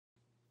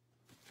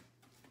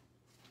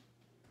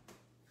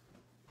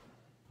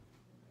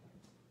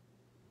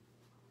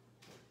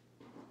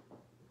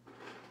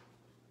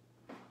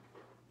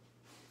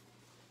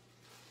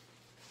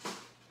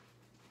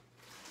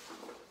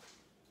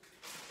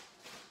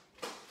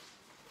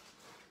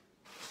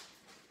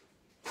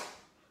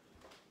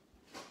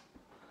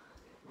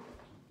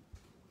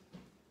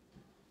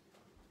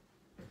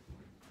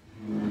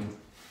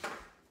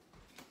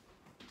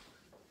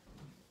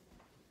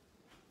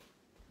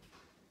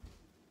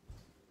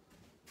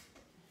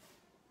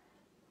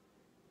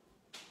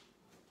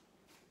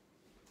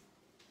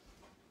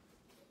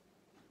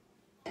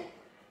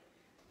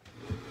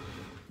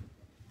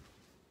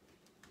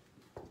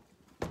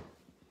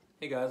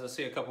Hey guys, I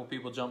see a couple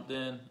people jumped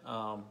in.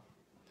 We'll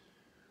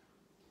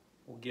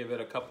give it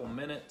a couple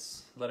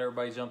minutes, let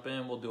everybody jump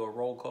in. We'll do a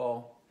roll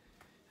call,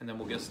 and then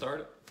we'll get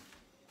started.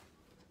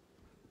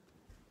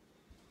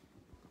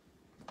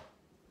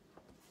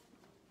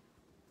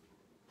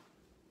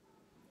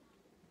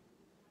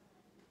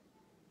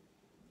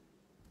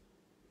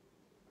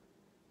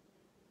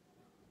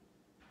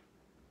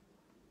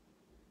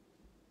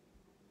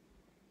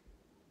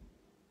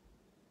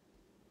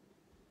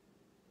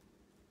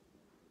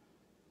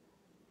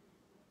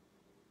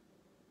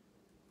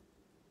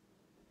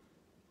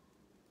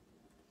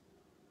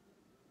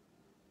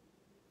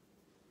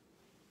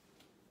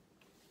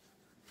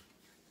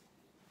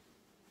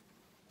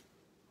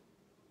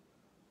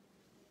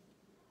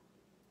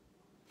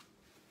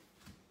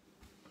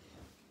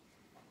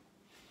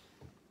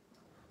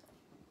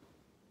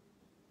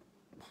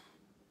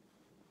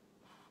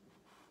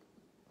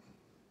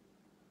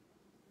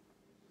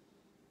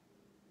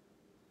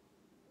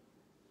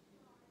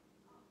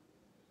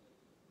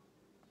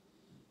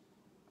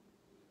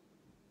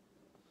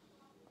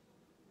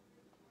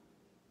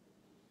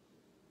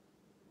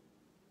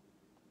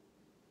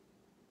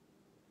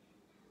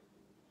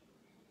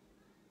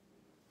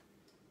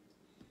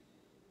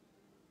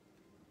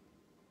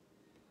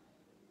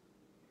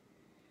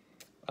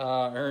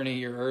 Ernie,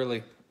 you're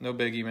early. No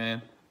biggie,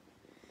 man.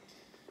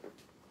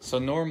 So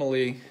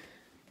normally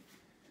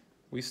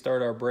we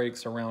start our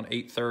breaks around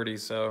 8:30.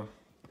 So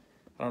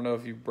I don't know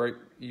if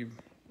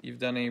you've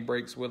done any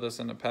breaks with us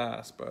in the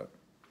past, but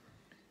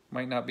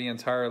might not be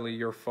entirely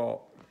your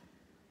fault.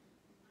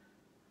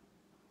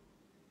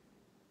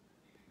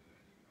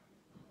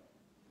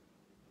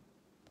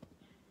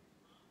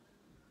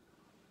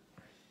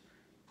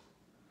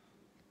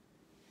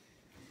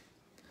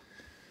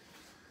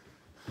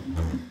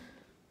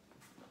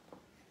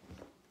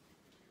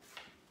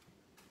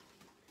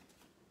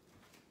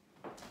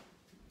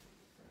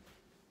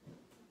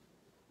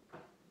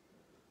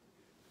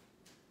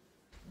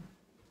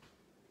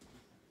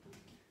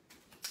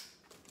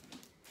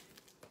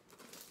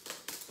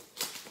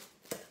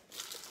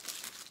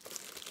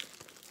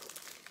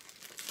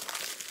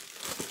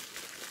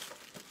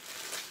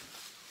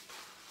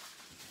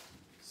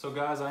 So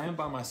guys, I am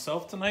by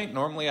myself tonight.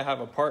 Normally I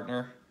have a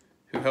partner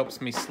who helps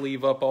me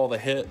sleeve up all the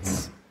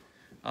hits.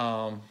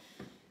 And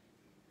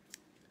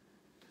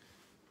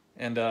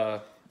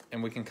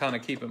we can kind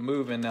of keep it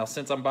moving. Now,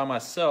 since I'm by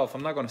myself,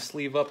 I'm not going to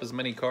sleeve up as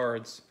many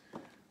cards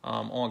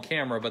on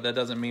camera, but that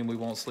doesn't mean we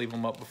won't sleeve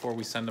them up before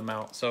we send them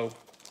out. So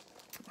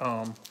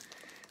I'll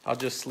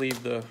just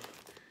sleeve the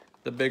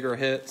bigger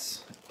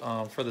hits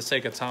for the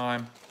sake of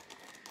time,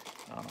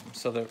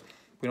 so that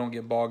we don't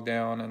get bogged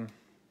down and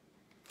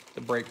the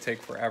break take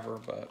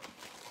forever. But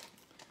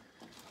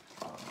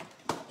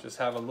just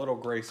have a little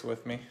grace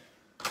with me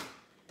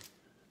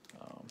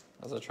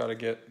as I try to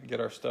get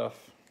our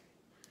stuff,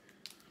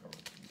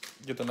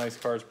 get the nice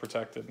cards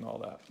protected and all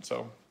that.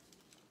 So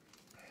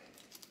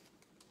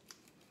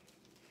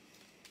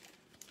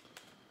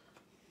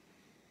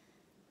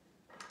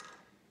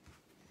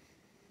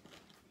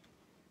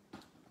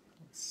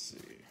let's see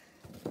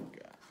what we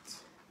got.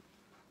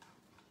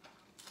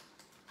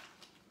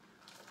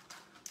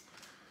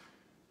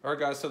 All right,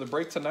 guys, so the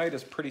break tonight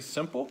is pretty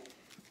simple.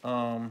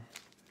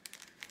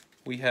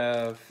 We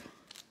have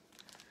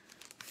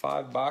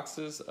 5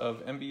 boxes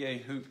of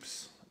NBA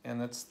hoops, and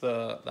that's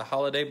the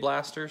Holiday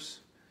Blasters.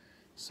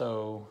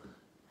 So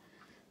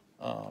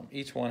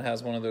each one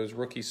has one of those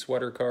rookie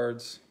sweater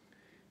cards,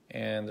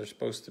 and they're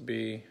supposed to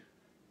be,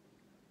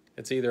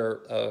 it's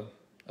either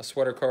a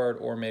sweater card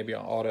or maybe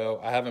an auto.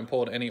 I haven't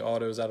pulled any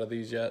autos out of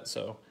these yet,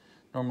 so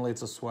normally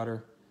it's a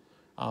sweater.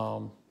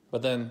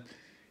 But then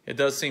it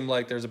does seem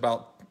like there's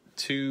about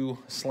 2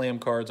 slam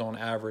cards on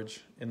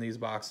average in these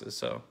boxes,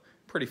 so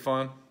pretty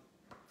fun.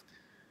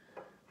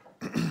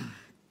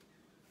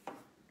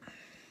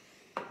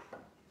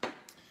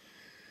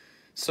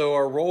 So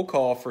our roll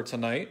call for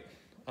tonight,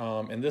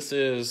 and this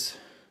is,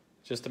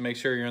 just to make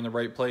sure you're in the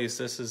right place,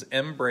 this is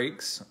M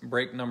Breaks,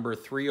 break number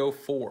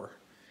 304,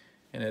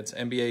 and it's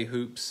NBA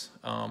Hoops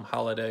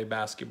Holiday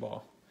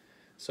Basketball.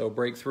 So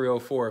break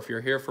 304, if you're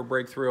here for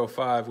break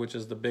 305, which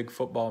is the big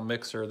football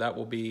mixer, that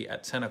will be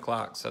at 10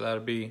 o'clock, so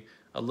that'll be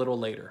a little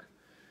later.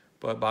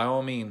 But by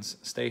all means,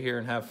 stay here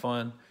and have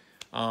fun.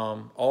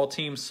 All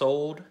teams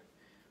sold,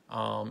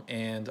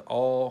 and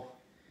all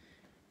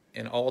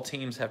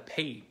teams have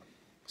paid.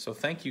 So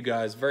thank you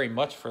guys very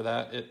much for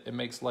that. It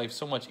makes life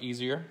so much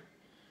easier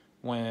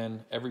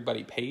when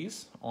everybody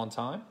pays on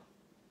time.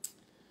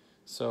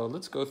 So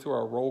let's go through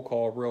our roll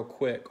call real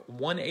quick.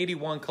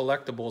 181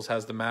 Collectibles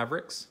has the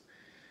Mavericks.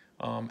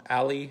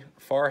 Ali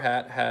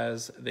Farhat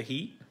has the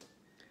Heat.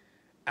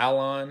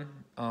 Alan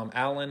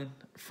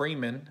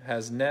Freeman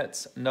has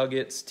Nets,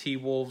 Nuggets,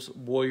 T-Wolves,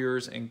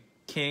 Warriors, and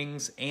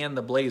Kings, and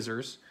the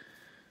Blazers.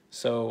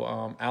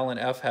 So Alan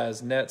F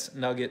has Nets,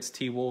 Nuggets,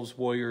 T-Wolves,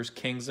 Warriors,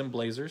 Kings, and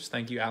Blazers.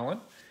 Thank you,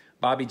 Alan.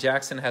 Bobby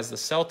Jackson has the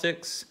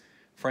Celtics.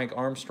 Frank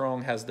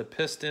Armstrong has the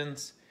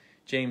Pistons.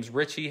 James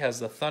Ritchie has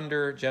the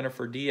Thunder.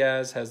 Jennifer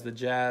Diaz has the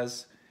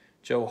Jazz.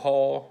 Joe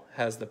Hall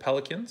has the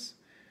Pelicans.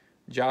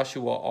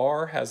 Joshua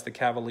R. has the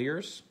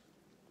Cavaliers.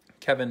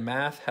 Kevin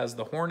Math has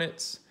the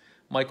Hornets.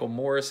 Michael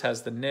Morris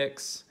has the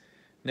Knicks.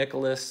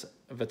 Nicholas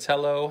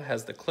Vitello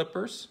has the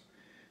Clippers.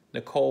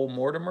 Nicole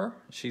Mortimer,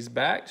 she's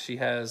back. She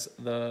has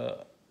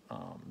the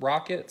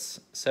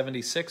Rockets,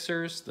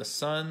 76ers, the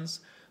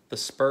Suns, the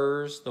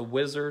Spurs, the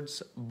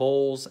Wizards,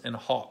 Bulls, and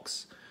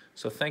Hawks.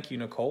 So thank you,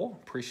 Nicole.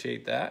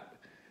 Appreciate that.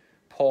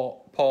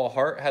 Paul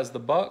Hart has the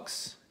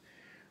Bucks.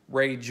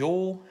 Ray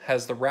Jewell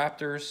has the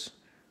Raptors.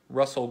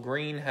 Russell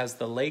Green has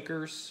the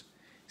Lakers.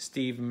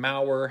 Steve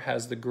Maurer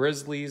has the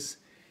Grizzlies.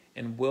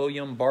 And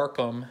William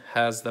Barkham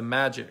has the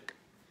Magic.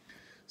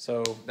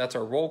 So that's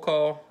our roll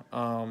call.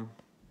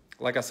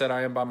 Like I said,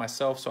 I am by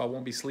myself, so I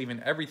won't be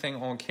sleeving everything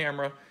on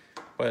camera.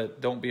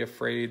 But don't be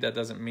afraid. That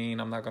doesn't mean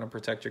I'm not going to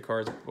protect your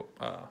cards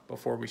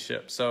before we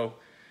ship. So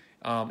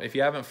if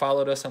you haven't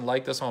followed us and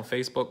liked us on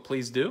Facebook,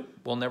 please do.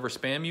 We'll never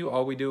spam you.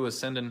 All we do is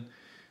send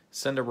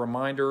a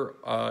reminder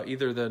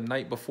either the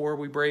night before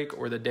we break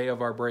or the day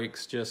of our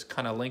breaks, just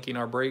kind of linking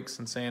our breaks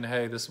and saying,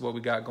 hey, this is what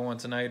we got going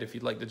tonight. If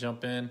you'd like to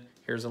jump in,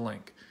 here's a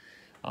link.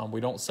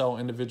 We don't sell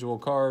individual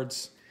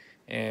cards,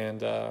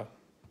 and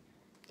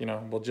you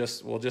know, we'll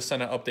just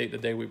send an update the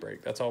day we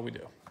break. That's all we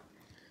do.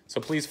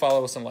 So please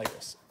follow us and like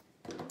us.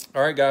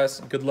 All right, guys,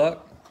 good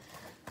luck.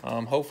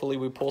 Hopefully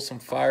we pull some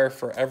fire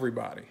for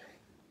everybody.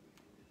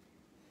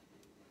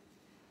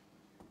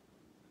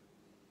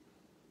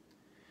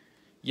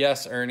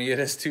 Yes, Ernie, it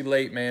is too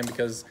late, man,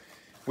 because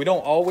we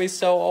don't always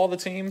sell all the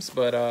teams,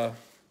 but I'll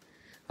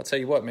tell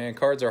you what, man,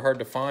 cards are hard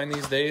to find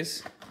these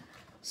days.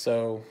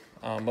 So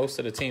most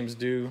of the teams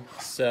do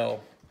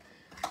sell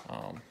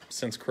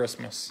since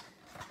Christmas.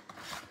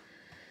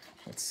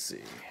 Let's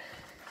see.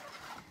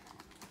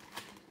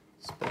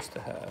 Supposed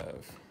to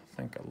have, I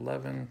think,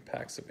 11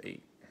 packs of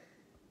 8.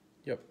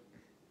 Yep.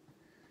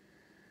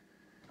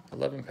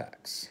 11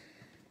 packs.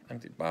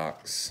 Empty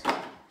box.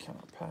 Count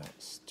our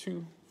packs.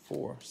 2,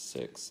 4,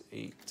 6,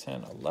 8,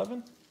 10,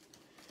 11.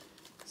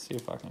 See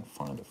if I can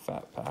find a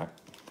fat pack.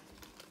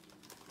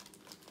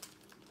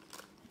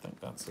 I think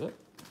that's it.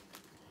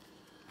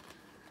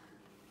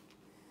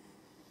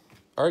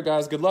 All right,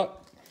 guys, good luck.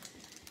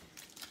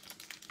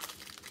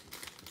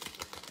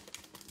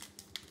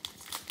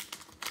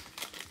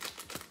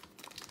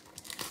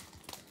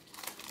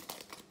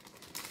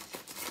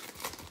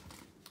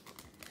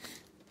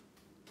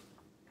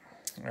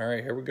 All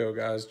right, here we go,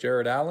 guys.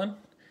 Jared Allen,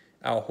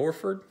 Al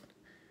Horford,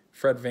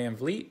 Fred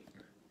VanVleet,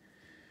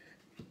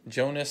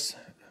 Jonas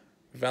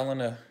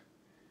Valanciunas.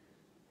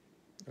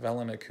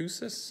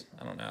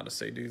 I don't know how to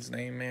say dude's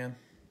name, man.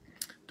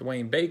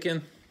 Dwayne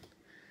Bacon,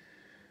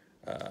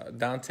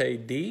 Dante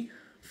D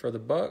for the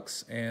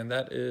Bucks, and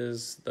that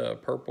is the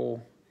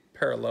purple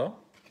parallel.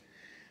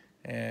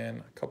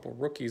 And a couple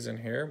rookies in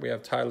here. We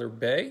have Tyler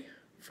Bay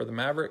for the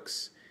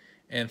Mavericks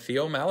and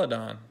Theo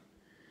Maledon.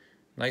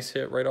 Nice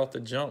hit right off the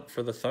jump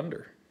for the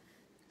Thunder.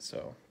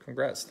 So,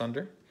 congrats,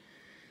 Thunder.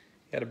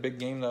 You had a big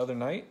game the other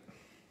night.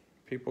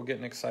 People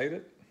getting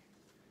excited.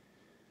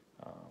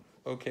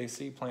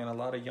 OKC playing a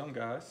lot of young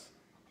guys.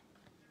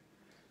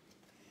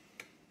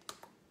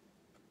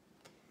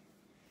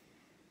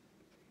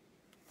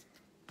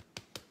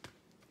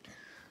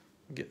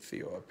 Get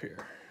Theo up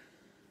here.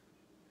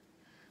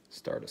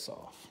 Start us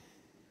off.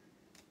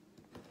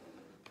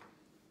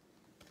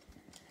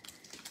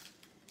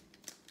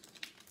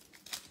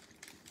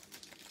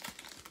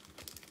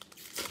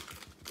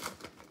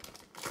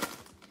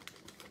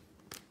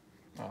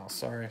 Oh,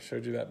 sorry, I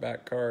showed you that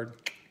back card.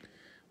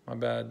 My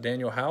bad.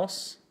 Daniel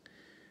House,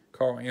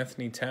 Karl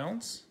Anthony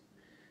Towns,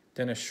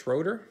 Dennis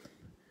Schroeder,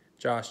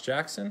 Josh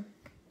Jackson,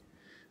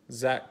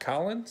 Zach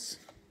Collins.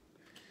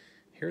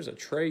 Here's a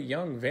Trae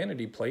Young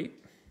vanity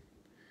plate.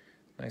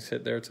 Nice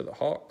hit there to the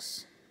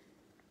Hawks.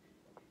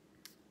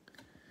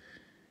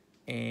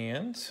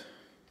 And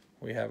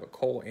we have a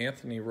Cole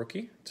Anthony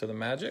rookie to the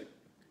Magic.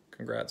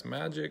 Congrats,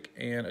 Magic.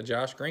 And a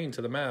Josh Green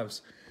to the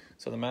Mavs.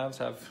 So the Mavs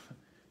have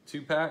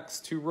 2 packs,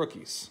 2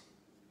 rookies.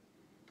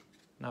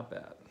 Not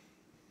bad.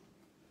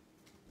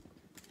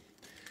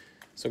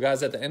 So,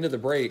 guys, at the end of the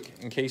break,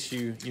 in case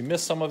you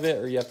miss some of it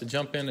or you have to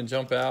jump in and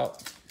jump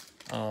out,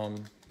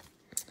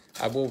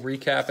 I will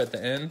recap at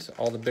the end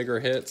all the bigger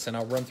hits, and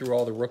I'll run through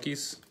all the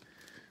rookies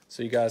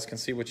so you guys can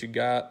see what you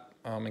got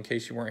in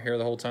case you weren't here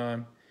the whole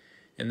time.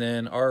 And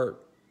then our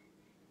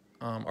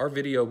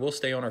video will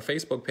stay on our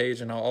Facebook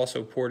page, and I'll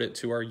also port it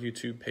to our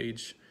YouTube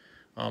page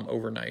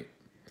overnight.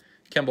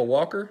 Kemba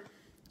Walker,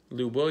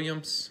 Lou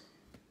Williams,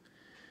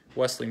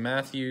 Wesley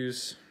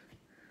Matthews,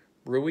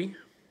 Rui,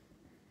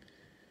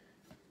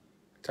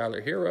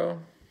 Tyler Hero.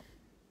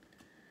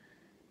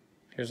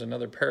 Here's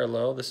another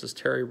parallel. This is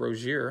Terry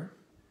Rozier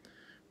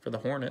for the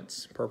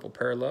Hornets, purple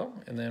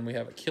parallel. And then we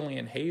have a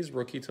Killian Hayes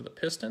rookie to the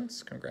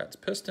Pistons. Congrats,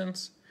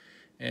 Pistons.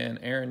 And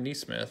Aaron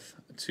Nesmith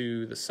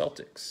to the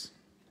Celtics.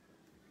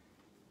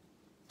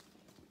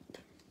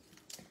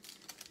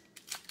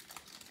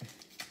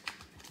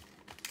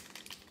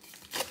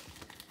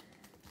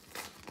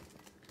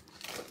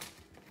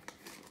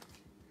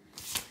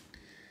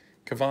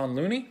 Kevon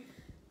Looney,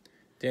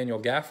 Daniel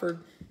Gafford,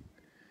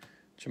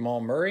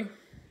 Jamal Murray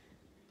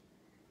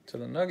to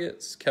the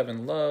Nuggets,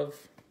 Kevin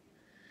Love,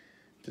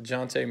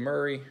 DeJounte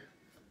Murray,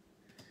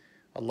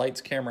 a lights,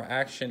 camera,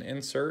 action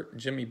insert,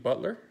 Jimmy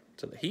Butler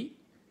to the Heat.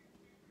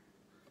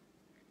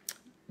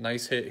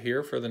 Nice hit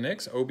here for the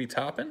Knicks, Obi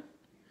Toppin,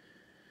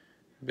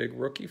 big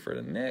rookie for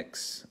the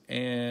Knicks,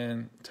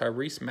 and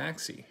Tyrese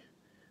Maxey,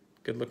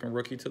 good looking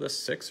rookie to the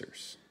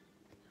Sixers.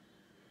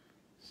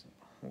 So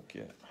we'll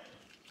get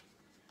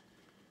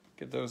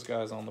those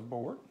guys on the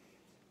board.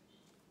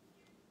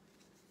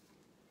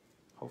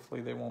 Hopefully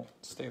they won't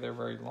stay there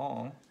very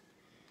long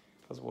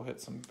because we'll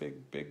hit some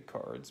big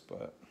cards,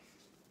 but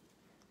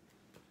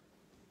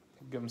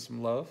we'll give them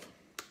some love.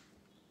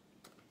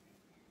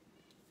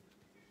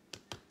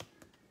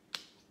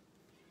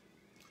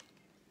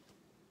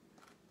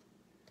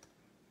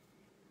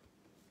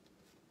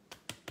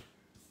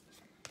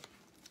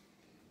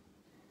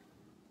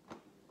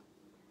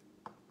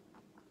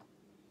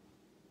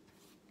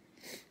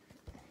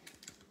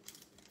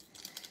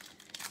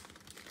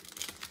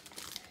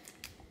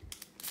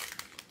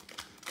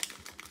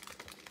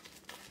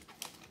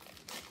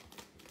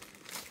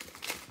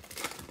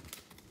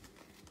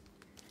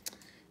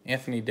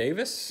 Anthony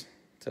Davis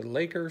to the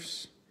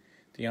Lakers,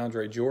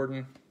 DeAndre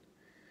Jordan,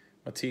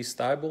 Matisse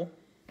Thybulle,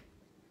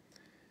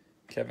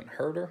 Kevin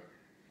Huerter,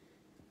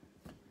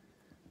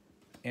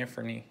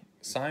 Anthony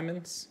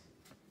Simons.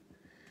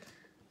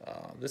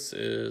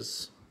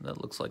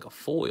 That looks like a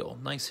foil.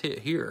 Nice hit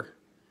here.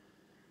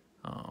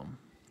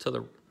 To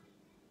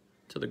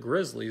the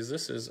Grizzlies,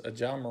 this is a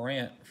John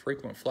Morant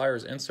frequent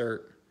flyers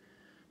insert,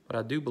 but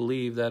I do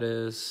believe that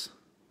is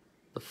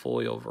the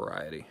foil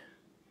variety.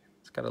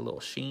 It's got a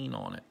little sheen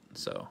on it.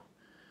 So,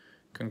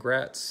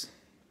 congrats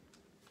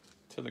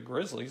to the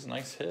Grizzlies.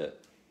 Nice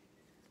hit.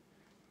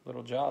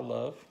 Little Ja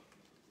love.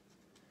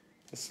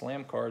 The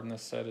slam card in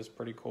this set is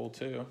pretty cool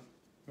too.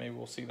 Maybe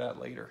we'll see that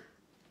later.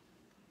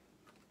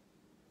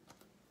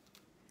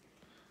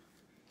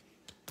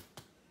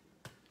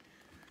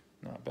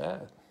 Not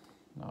bad.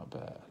 Not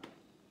bad.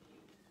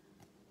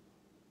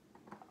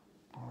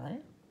 All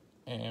right.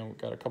 And we've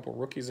got a couple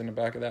rookies in the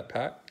back of that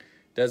pack.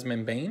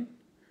 Desmond Bane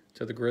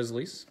to the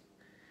Grizzlies.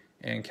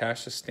 And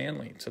Cassius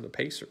Stanley to the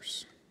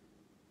Pacers.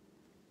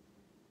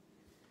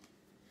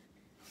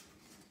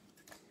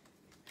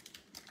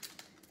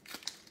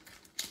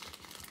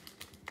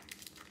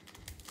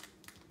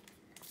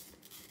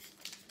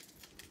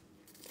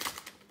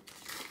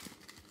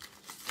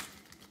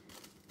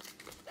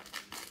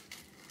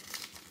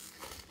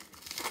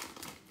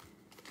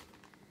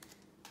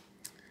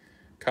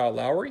 Kyle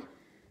Lowry,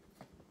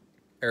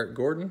 Eric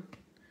Gordon,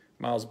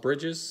 Miles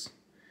Bridges,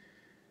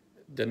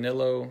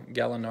 Danilo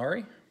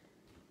Gallinari,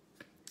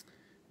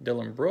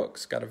 Dylan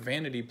Brooks got a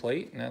vanity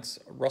plate, and that's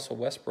Russell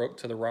Westbrook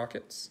to the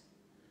Rockets.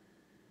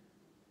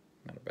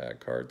 Not a bad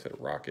card to the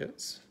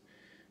Rockets.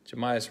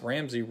 Jamias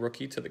Ramsey,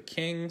 rookie to the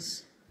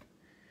Kings.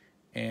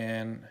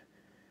 And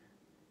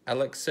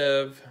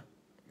Aleksev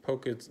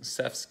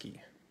Pokusevski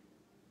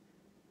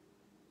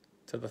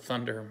to the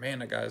Thunder. Man,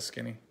 that guy's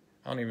skinny.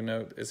 I don't even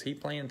know. Is he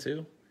playing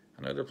too?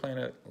 I know they're playing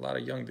a lot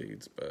of young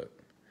dudes, but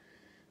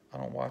I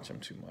don't watch them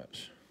too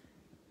much.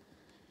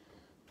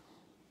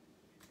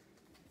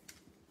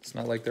 It's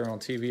not like they're on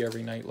TV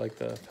every night like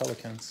the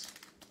Pelicans.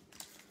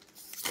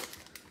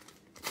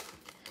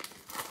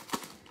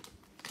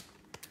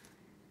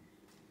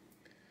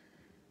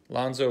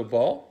 Lonzo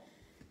Ball,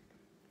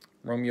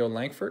 Romeo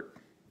Langford,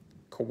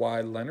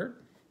 Kawhi Leonard.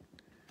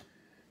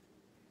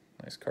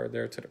 Nice card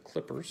there to the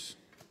Clippers.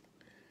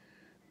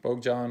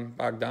 Bogdan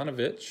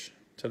Bogdanovic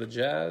to the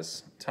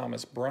Jazz,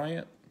 Thomas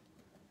Bryant,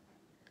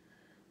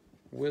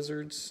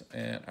 Wizards,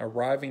 and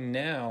arriving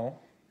now,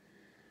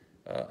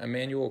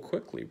 Emmanuel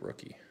Quickley,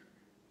 rookie,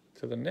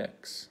 to the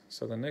Knicks.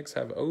 So the Knicks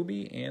have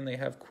Obi and they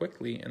have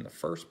Quickley in the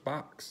first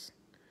box.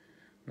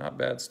 Not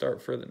bad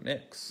start for the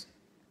Knicks.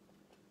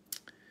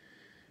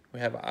 We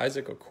have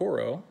Isaac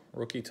Okoro,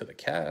 rookie to the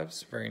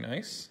Cavs, very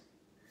nice.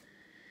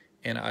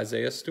 And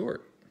Isaiah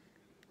Stewart,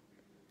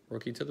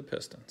 rookie to the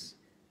Pistons.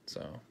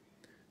 So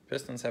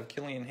Pistons have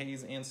Killian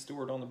Hayes and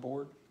Stewart on the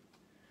board.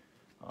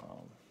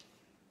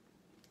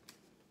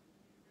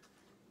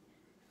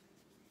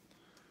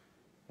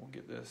 We'll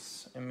get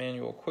this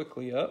Emmanuel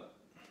Quickley up.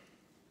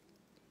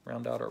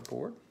 Round out our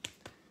board.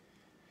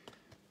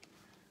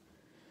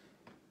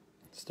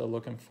 Still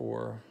looking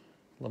for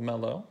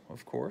LaMelo,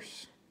 of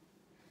course,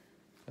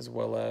 as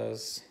well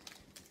as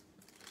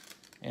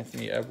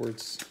Anthony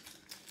Edwards,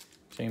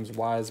 James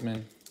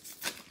Wiseman,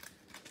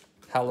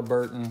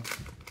 Halliburton.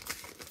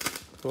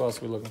 Who else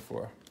are we looking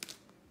for?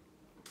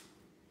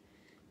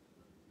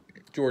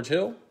 George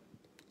Hill,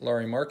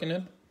 Lauri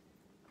Markkanen,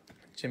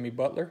 Jimmy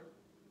Butler,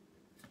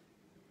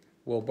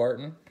 Will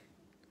Barton,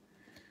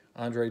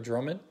 Andre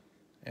Drummond,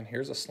 and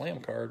here's a slam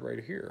card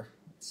right here.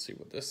 Let's see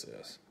what this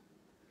is.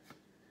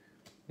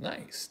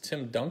 Nice,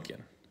 Tim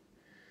Duncan,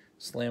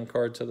 slam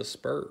card to the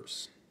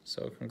Spurs.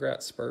 So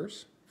congrats,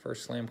 Spurs.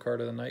 First slam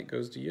card of the night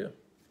goes to you.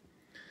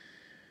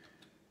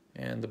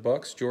 And the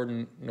Bucks,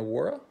 Jordan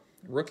Nwora,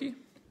 rookie.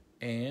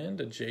 And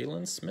a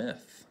Jalen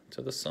Smith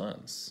to the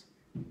Suns.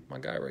 My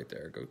guy right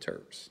there. Go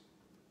Terps.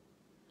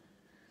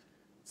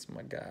 That's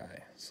my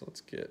guy. So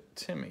let's get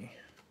Timmy.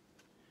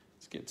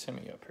 Let's get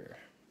Timmy up here.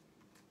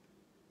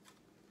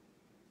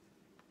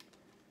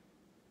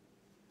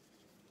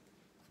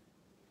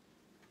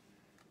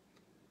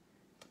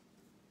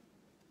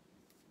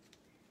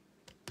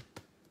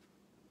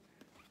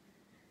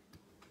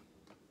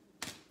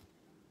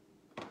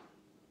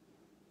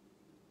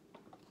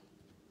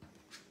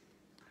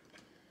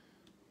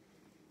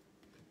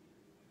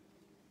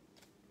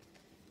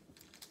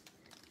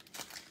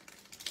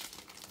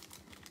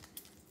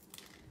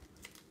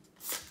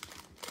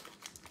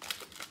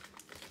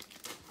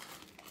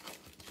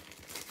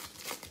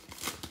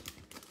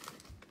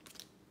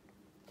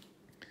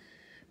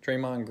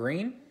 Draymond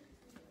Green,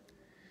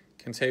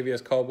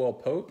 Kentavious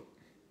Caldwell-Pope,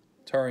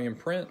 Taurean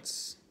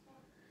Prince,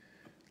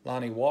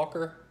 Lonnie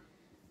Walker,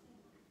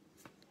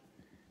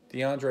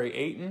 DeAndre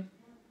Ayton,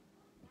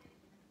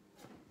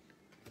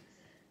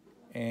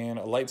 and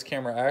a lights,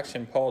 camera,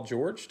 action Paul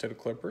George to the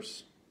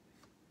Clippers,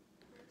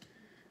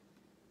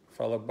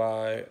 followed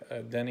by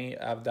Denny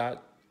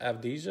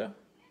Avdija,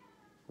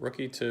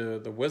 rookie to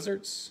the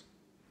Wizards,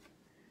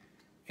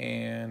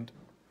 and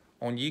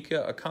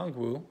Onyeka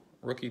Okongwu,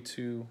 rookie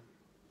to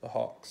the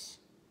Hawks.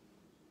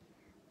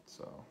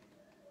 So,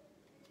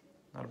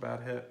 not a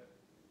bad hit.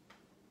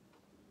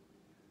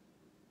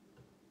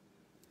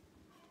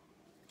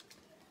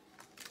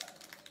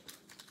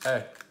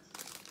 Hey,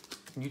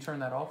 can you turn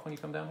that off when you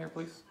come down here,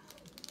 please?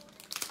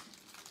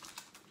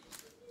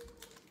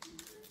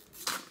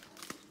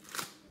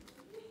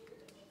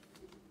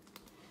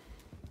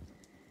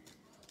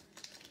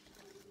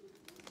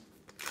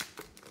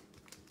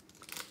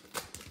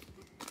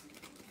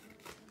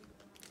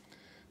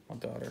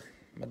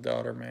 My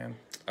daughter, man.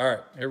 All right,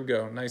 here we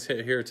go. Nice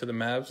hit here to the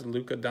Mavs.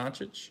 Luka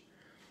Doncic,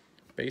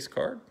 base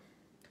card.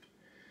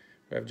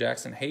 We have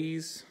Jackson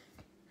Hayes,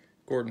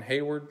 Gordon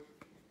Hayward,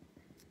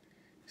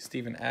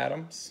 Steven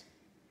Adams,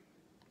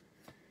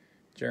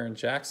 Jaren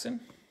Jackson,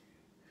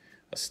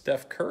 a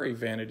Steph Curry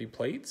vanity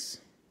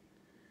plates.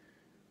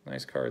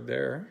 Nice card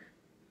there.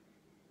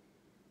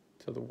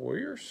 To the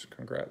Warriors.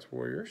 Congrats,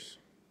 Warriors.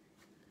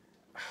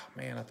 Oh,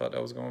 man, I thought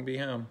that was going to be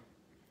him.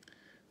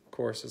 Of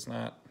course, it's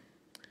not.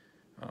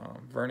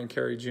 Vernon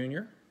Carey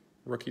Jr.,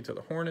 rookie to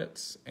the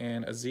Hornets,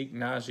 and a Zeke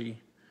Naji,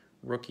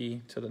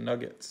 rookie to the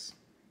Nuggets.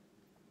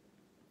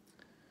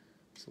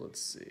 So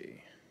let's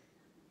see.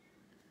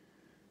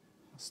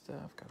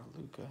 Steph got a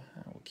Luka.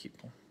 We'll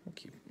keep him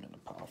in the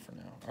pile for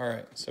now. All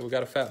right, so we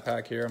got a fat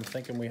pack here. I'm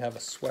thinking we have a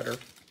sweater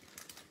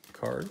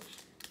card.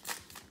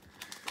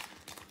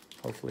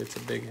 Hopefully it's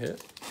a big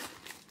hit.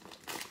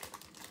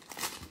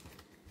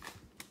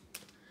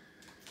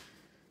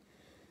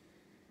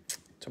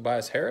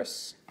 Tobias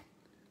Harris,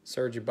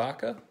 Serge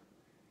Ibaka,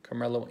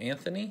 Carmelo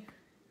Anthony,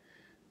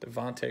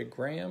 Devontae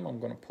Graham. I'm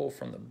going to pull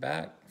from the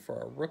back for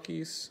our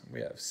rookies.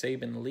 We have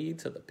Saban Lee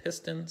to the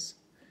Pistons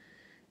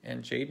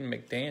and Jaden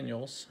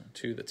McDaniels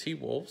to the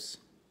T-Wolves.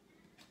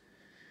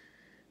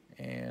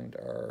 And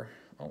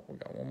we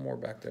got one more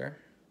back there.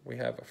 We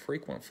have a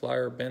frequent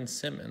flyer, Ben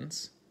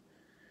Simmons,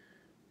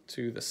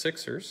 to the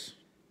Sixers.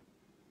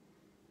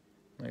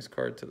 Nice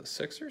card to the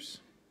Sixers.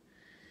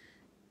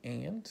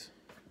 And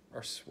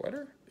our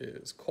sweater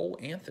is Cole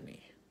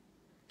Anthony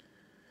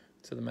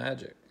to the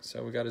Magic.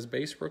 So we got his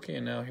base rookie,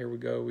 and now here we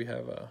go. We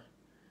have a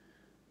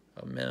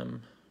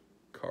mem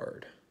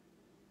card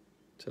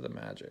to the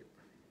Magic.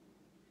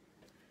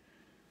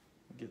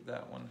 Get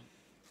that one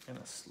in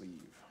a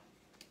sleeve.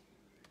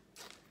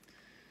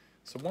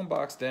 So one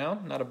box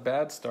down, not a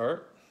bad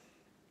start.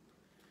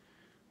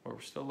 But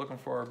we're still looking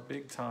for our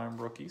big-time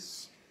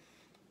rookies.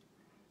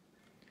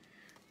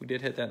 We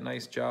did hit that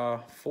nice Ja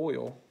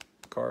foil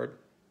card.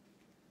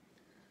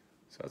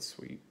 So that's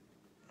sweet.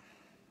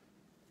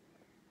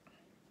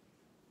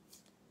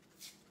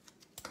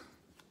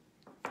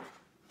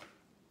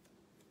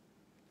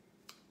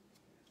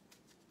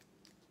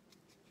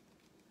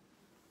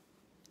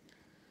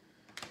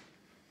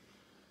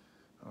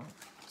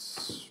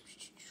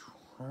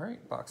 All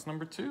right, box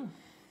number 2.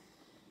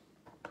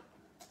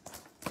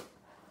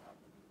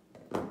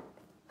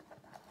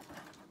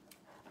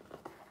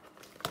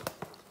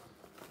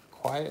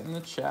 Quiet in the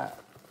chat.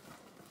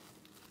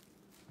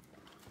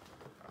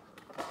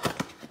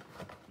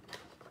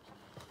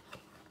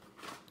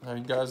 Now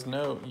you guys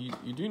know,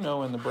 you do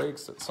know in the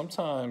breaks that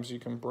sometimes you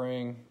can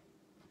bring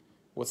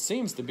what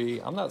seems to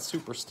be, I'm not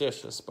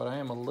superstitious, but I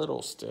am a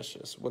little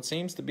stitious. What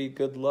seems to be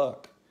good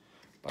luck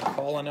by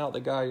calling out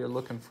the guy you're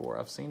looking for.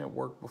 I've seen it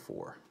work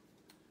before.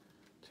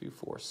 2,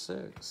 4,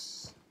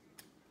 6.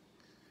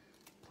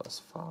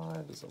 Plus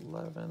 5 is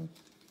 11.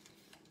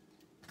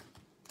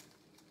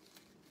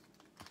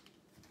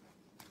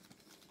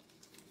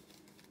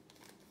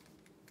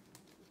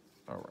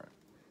 All right.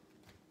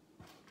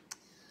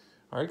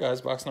 All right, guys,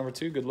 box number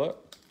 2, good luck.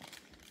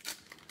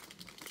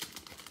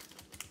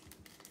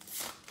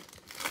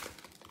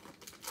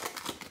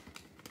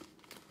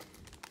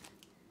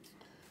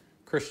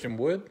 Christian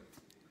Wood,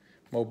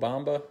 Mo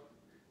Bamba,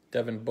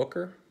 Devin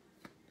Booker,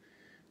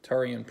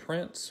 Taurean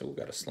Prince. So we've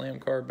got a slam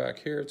card back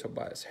here.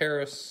 Tobias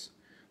Harris,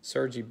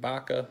 Serge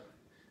Ibaka.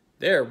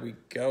 There we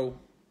go.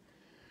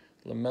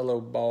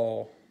 LaMelo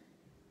Ball.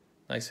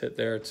 Nice hit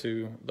there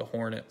to the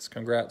Hornets.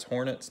 Congrats,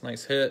 Hornets.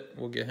 Nice hit.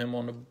 We'll get him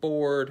on the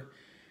board.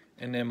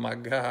 And then my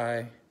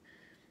guy,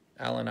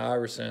 Allen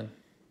Iverson.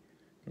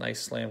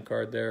 Nice slam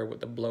card there with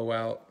the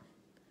blowout.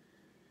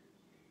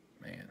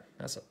 Man,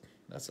 that's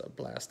a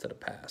blast to the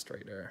past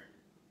right there.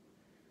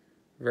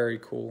 Very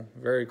cool.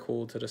 Very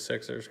cool to the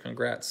Sixers.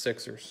 Congrats,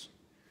 Sixers.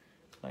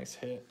 Nice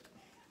hit.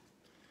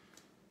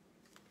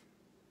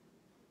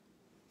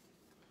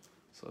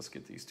 So let's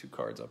get these two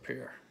cards up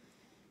here.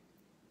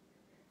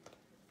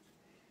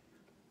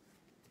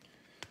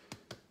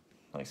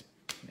 Nice,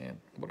 man,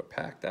 what a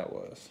pack that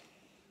was.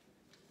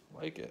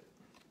 Like it.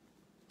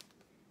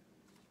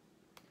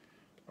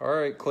 All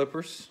right,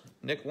 Clippers.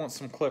 Nick wants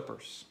some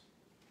Clippers.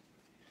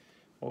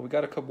 Well, we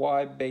got a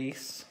Kawhi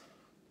base.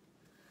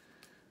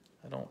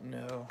 I don't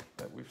know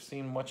that we've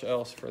seen much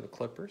else for the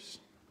Clippers,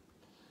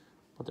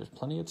 but there's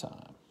plenty of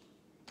time.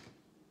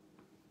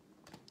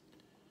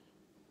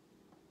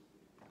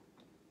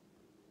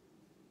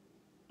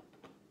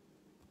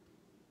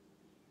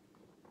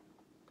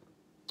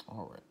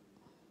 All right.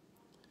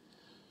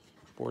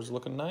 Board's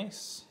looking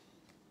nice.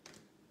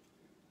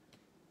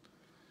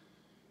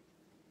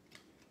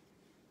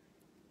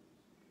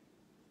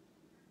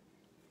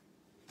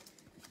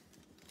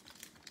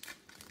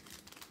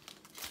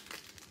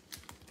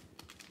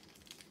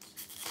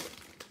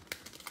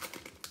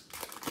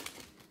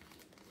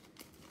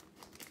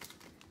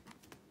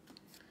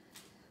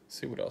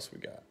 See what else we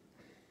got.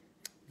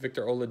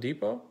 Victor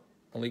Oladipo,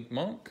 Malik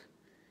Monk,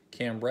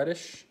 Cam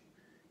Reddish,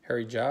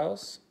 Harry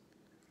Giles,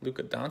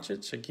 Luka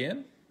Doncic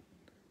again.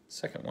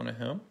 Second one of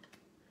him.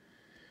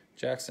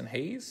 Jackson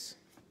Hayes,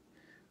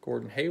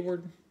 Gordon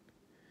Hayward,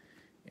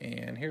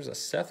 and here's a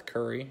Seth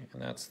Curry,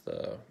 and that's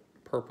the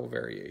purple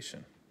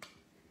variation.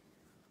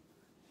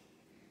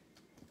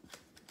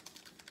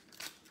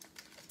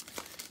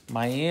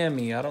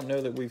 Miami, I don't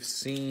know that we've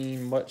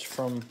seen much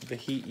from the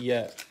Heat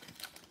yet,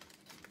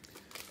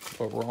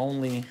 but we're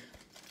only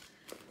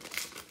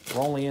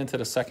into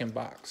the second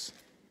box.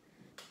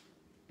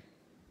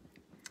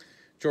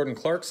 Jordan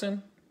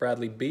Clarkson,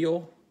 Bradley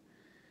Beal,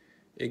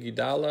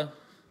 Iguodala,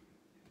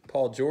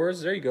 Paul George.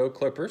 There you go,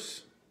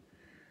 Clippers.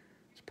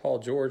 It's Paul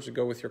George to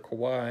go with your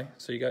Kawhi.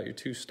 So you got your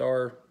two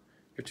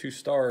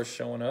stars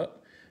showing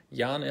up.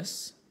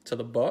 Giannis to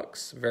the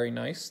Bucks. Very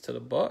nice to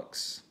the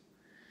Bucks.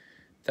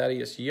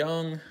 Thaddeus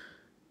Young,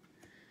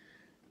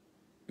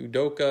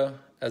 Udoka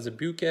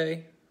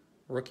Azubuike,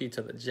 rookie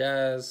to the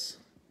Jazz,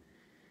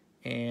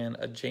 and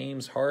a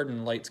James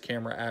Harden lights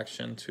camera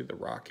action to the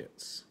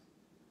Rockets.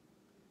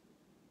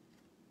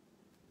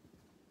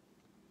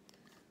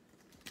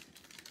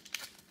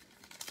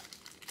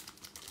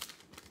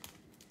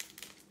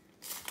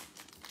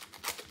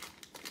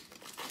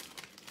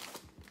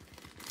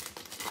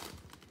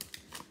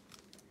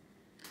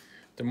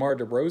 DeMar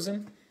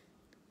DeRozan,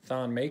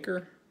 Thon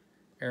Maker,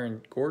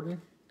 Aaron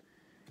Gordon,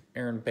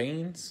 Aaron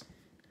Baines,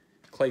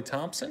 Klay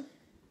Thompson,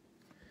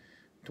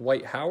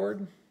 Dwight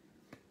Howard,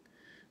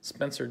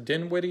 Spencer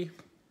Dinwiddie,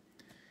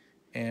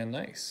 and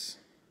nice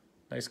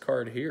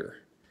card here.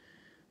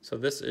 So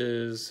this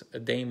is a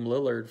Dame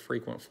Lillard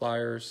frequent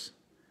flyers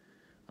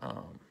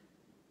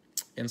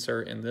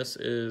insert, and this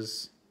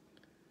is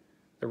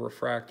the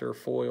refractor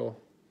foil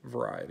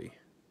variety.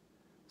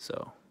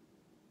 So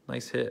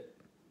nice hit.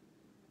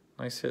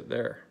 Nice hit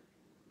there.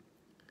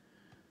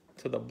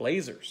 To the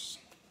Blazers.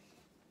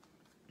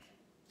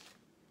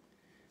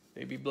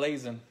 They be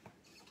blazing.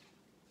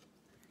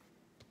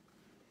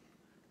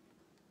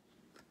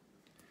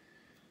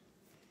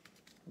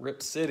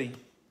 Rip City.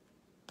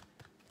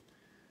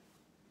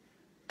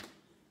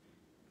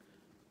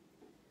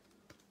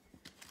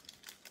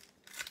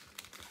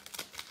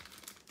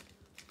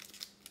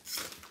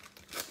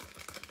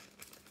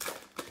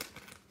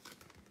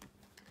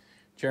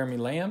 Jeremy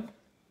Lamb,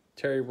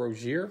 Terry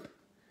Rozier,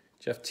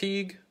 Jeff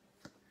Teague,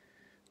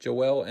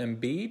 Joel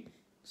Embiid.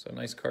 So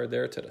nice card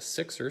there to the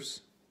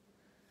Sixers.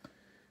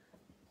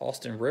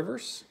 Austin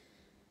Rivers,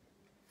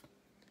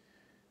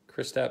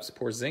 Kristaps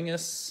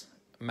Porzingis,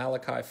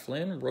 Malachi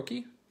Flynn,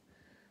 rookie,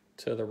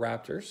 to the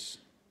Raptors.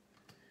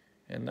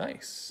 And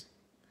nice.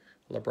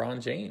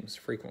 LeBron James,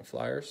 frequent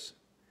flyers.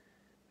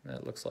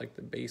 That looks like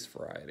the base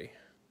variety.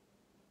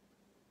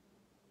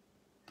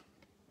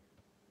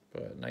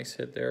 But nice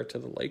hit there to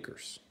the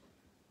Lakers.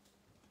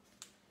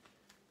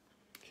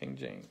 King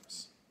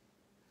James.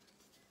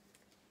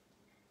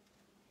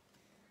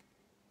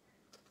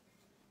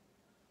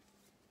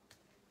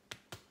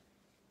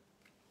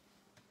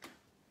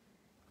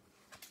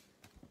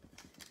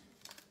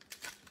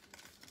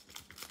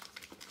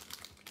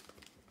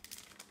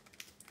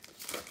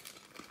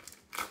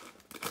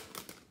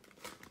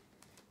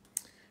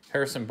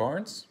 Harrison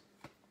Barnes,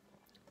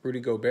 Rudy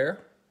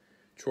Gobert,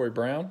 Troy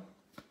Brown,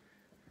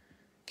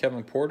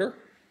 Kevin Porter,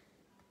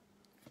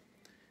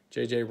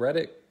 J.J.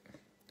 Redick,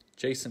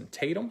 Jason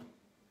Tatum.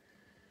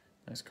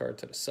 Nice card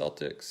to the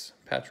Celtics.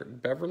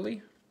 Patrick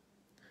Beverly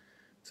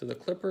to the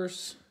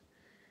Clippers.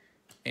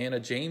 And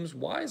a James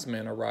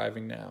Wiseman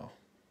arriving now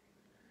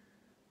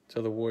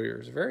to the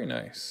Warriors. Very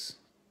nice.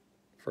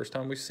 First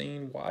time we've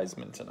seen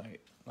Wiseman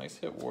tonight. Nice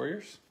hit,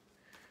 Warriors.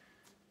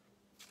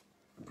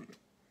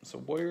 So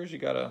Warriors, you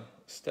got a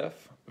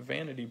Steph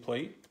vanity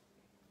plate.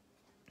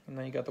 And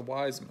then you got the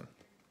Wiseman.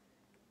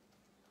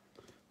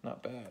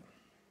 Not bad.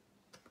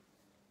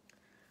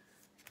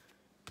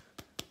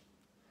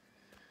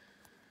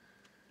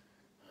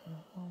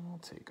 I'll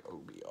take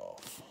Obi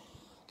off.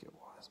 Get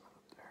Wiseman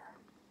up there.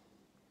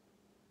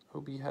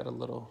 Obi had a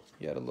little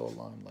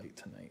limelight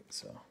tonight,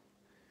 so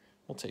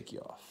we'll take you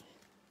off.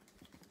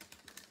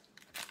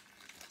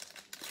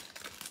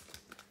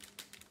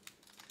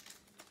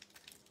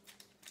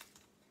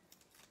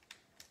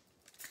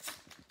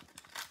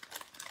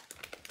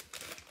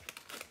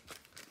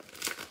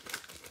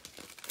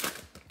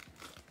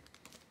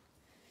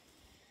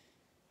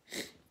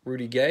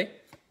 Rudy Gay,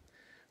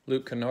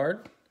 Luke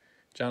Kennard,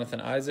 Jonathan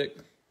Isaac,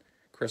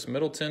 Chris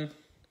Middleton,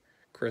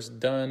 Chris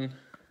Dunn,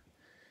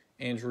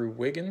 Andrew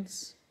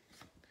Wiggins,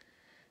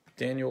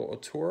 Daniel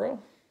Oturu,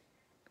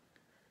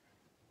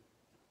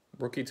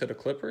 rookie to the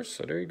Clippers.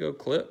 So there you go,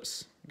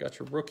 Clips. Got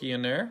your rookie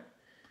in there.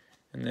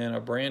 And then a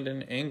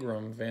Brandon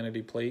Ingram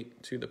vanity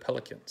plate to the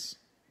Pelicans.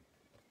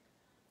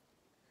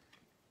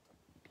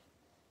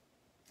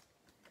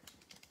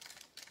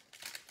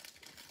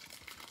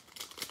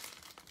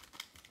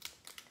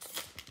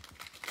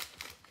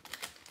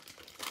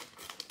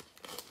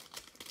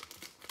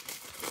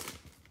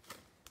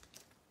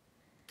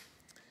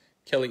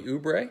 Kelly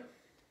Oubre,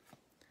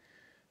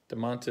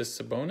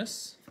 Domantas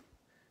Sabonis,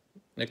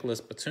 Nicholas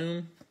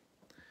Batum,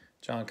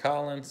 John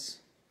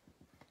Collins,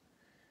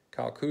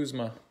 Kyle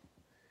Kuzma,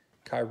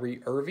 Kyrie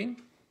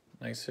Irving,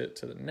 nice hit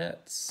to the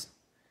Nets,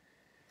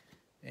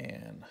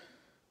 and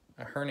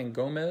a Hernan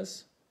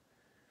Gomez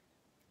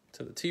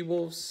to the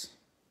T-Wolves,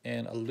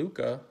 and a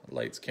Luka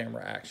lights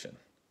camera action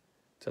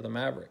to the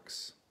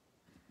Mavericks.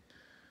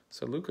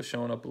 So Luka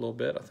showing up a little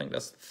bit. I think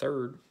that's the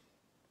third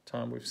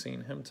time we've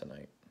seen him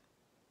tonight.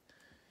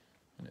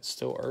 And it's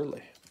still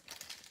early.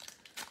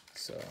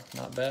 So,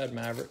 not bad,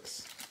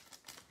 Mavericks.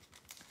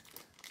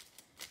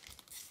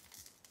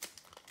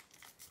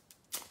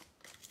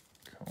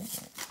 Come on.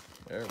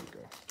 There we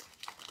go.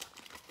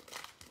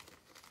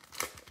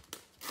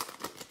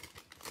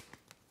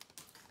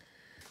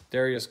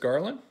 Darius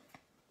Garland,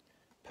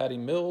 Patty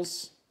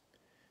Mills,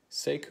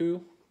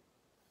 Sekou,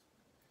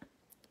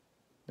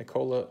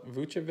 Nikola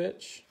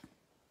Vucevic,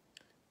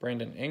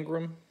 Brandon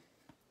Ingram,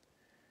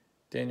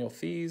 Daniel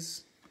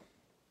Theis,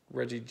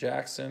 Reggie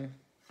Jackson,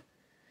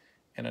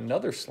 and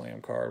another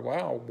slam card.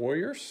 Wow,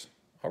 Warriors.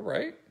 All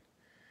right.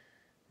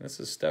 This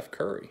is Steph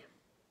Curry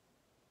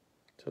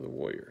to the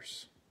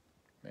Warriors.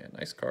 Man,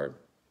 nice card.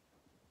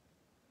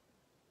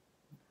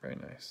 Very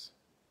nice.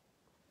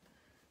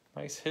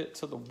 Nice hit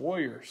to the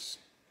Warriors.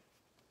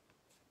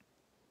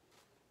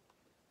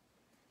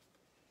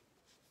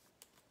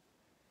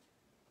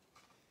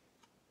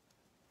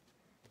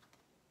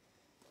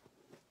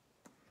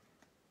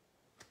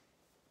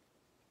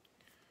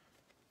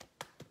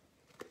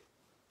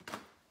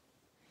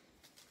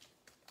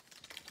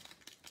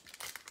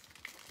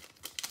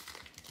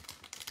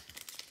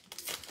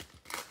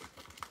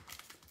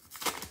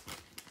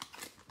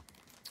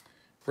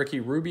 Ricky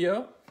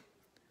Rubio,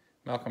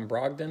 Malcolm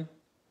Brogdon,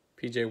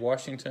 P.J.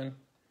 Washington,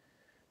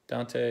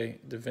 Dante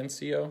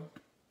DiVincenzo,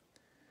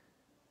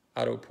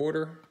 Otto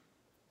Porter,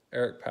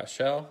 Eric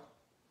Paschall,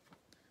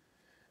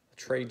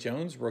 Trey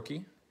Jones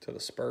rookie to the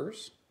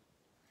Spurs,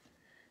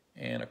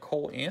 and a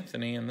Cole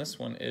Anthony, and this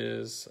one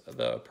is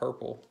the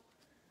purple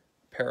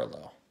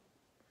parallel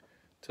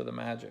to the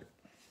Magic.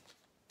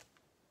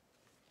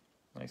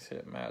 Nice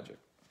hit, Magic.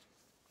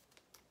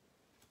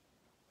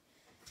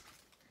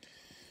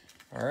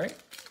 All right,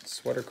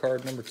 sweater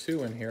card number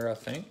 2 in here, I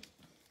think.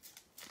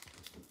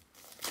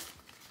 Let's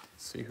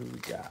see who we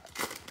got.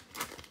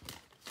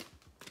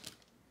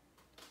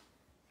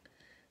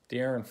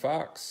 De'Aaron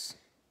Fox,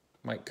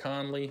 Mike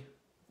Conley,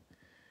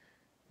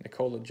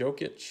 Nikola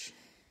Jokic.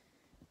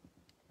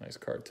 Nice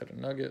card to the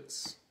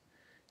Nuggets.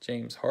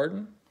 James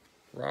Harden,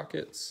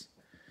 Rockets.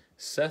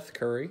 Seth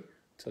Curry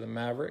to the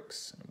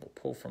Mavericks. And we'll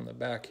pull from the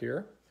back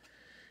here.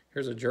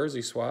 Here's a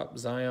jersey swap,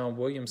 Zion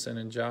Williamson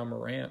and Ja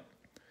Morant.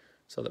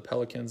 So the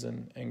Pelicans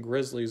and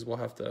Grizzlies will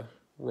have to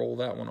roll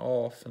that one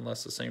off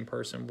unless the same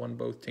person won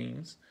both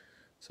teams.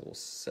 So we'll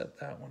set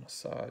that one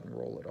aside and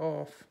roll it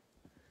off.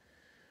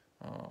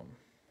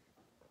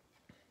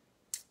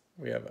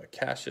 We have a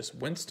Cassius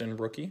Winston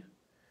rookie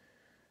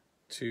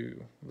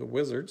to the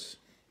Wizards.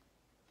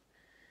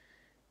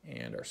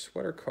 And our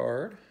sweater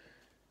card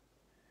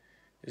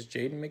is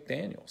Jaden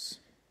McDaniels.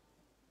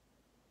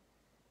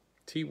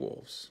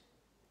 T-Wolves.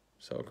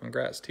 So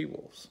congrats,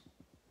 T-Wolves.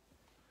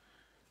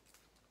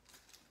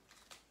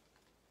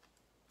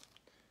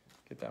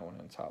 Get that one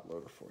in the top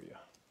loader for you.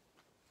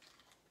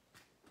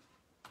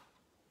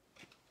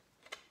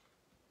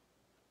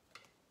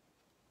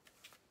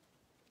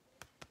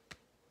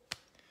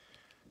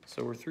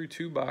 So we're through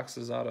 2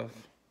 boxes out of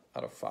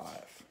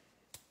 5.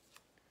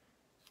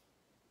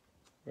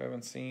 We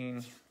haven't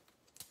seen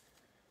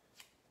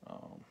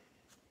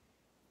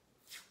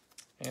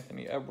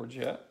Anthony Edwards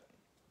yet.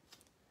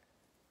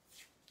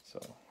 So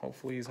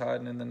hopefully he's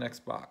hiding in the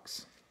next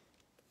box.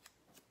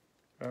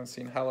 We haven't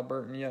seen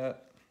Halliburton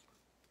yet.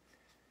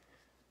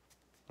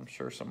 I'm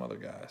sure some other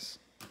guys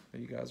that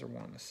you guys are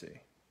wanting to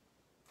see.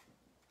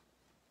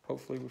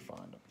 Hopefully we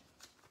find them.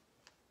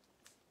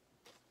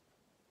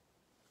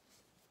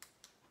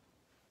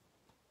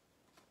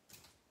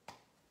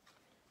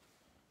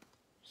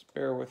 Just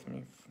bear with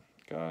me,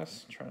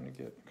 guys. Trying to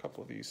get a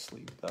couple of these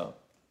sleeved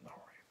up.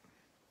 All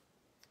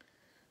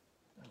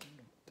right.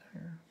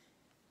 There.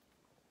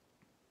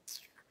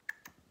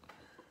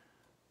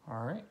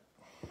 All right.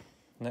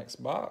 Next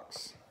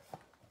box.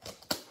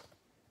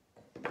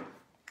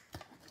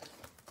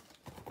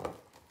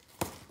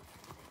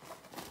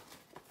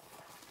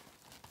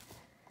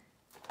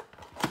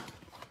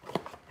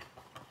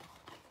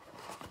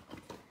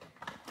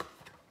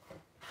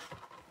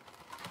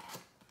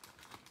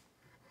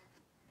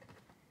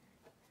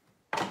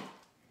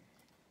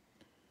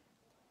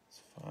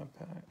 It's 5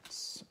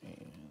 packs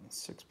and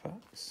 6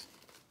 packs.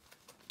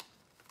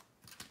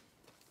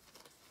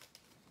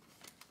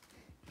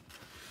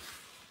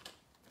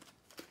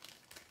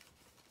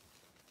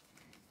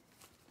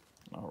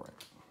 All right.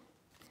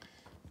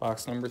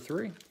 Box number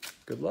 3.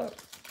 Good luck.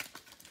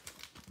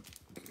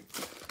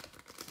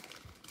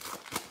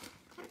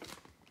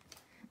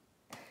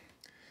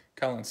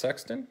 Colin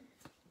Sexton,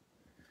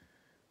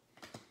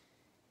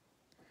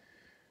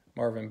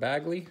 Marvin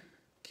Bagley,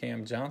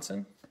 Cam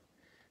Johnson,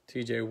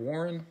 TJ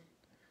Warren,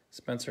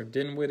 Spencer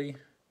Dinwiddie,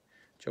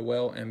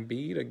 Joel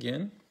Embiid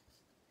again,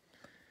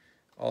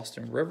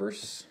 Austin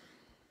Rivers.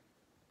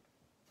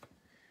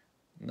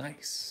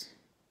 Nice.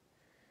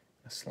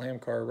 A slam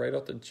card right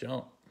off the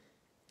jump.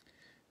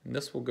 And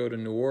this will go to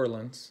New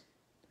Orleans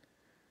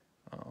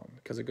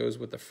because it goes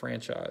with the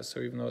franchise. So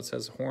even though it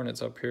says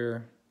Hornets up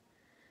here,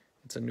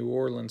 it's a New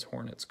Orleans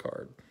Hornets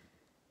card.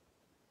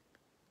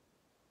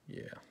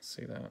 Yeah,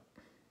 see that?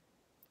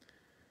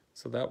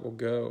 So that will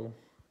go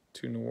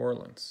to New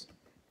Orleans.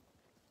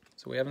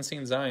 So we haven't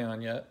seen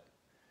Zion yet,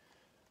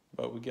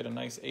 but we get a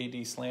nice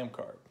AD slam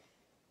card.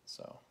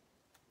 So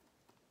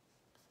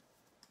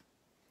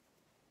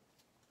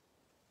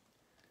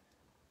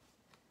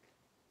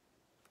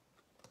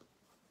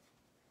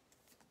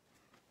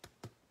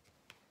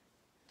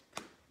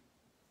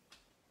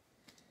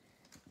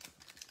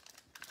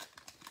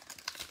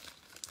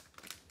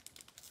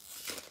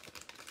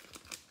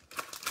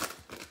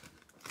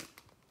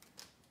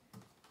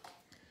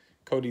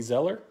Cody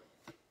Zeller,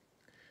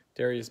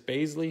 Darius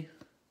Baisley,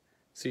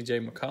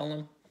 CJ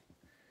McCollum,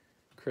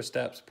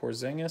 Kristaps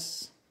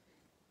Porzingis,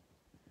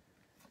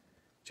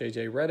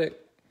 JJ Redick,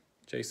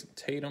 Jason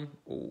Tatum.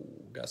 Ooh,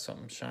 got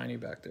something shiny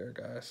back there,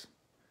 guys.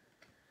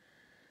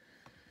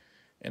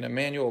 And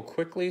Emmanuel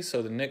Quickly,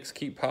 so the Knicks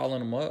keep piling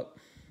them up.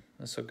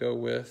 This will go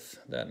with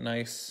that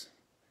nice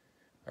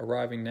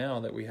arriving now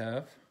that we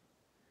have.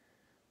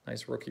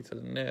 Nice rookie to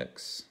the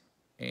Knicks.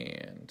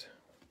 And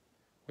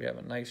we have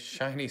a nice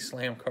shiny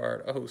slam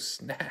card. Oh,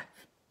 snap.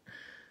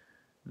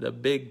 The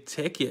big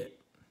ticket.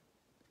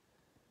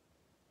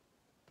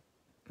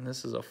 And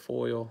this is a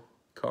foil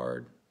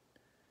card.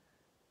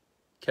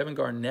 Kevin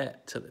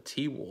Garnett to the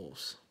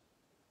T-Wolves.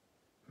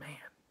 Man.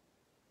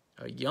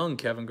 A young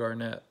Kevin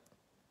Garnett.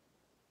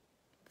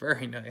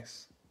 Very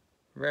nice.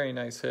 Very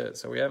nice hit.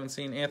 So we haven't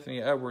seen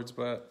Anthony Edwards,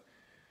 but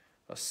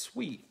a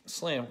sweet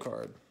slam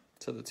card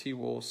to the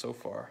T-Wolves so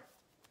far.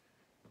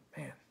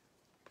 Man.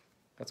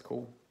 That's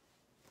cool.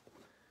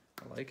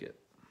 I like it.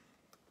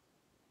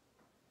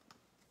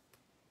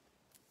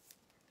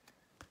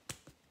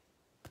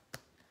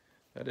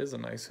 That is a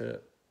nice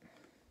hit.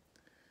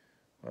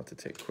 I'll have to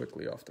take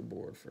Quickly off the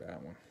board for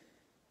that one.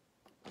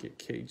 Get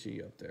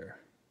KG up there.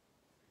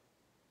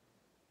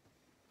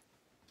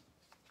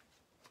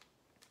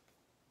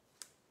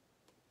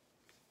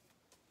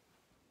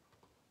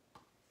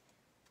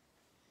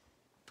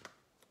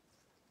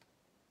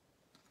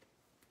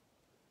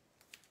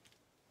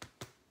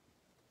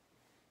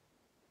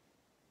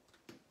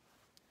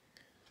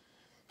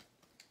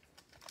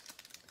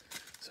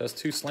 So that's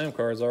 2 slam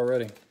cards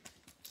already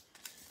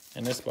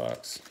in this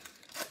box.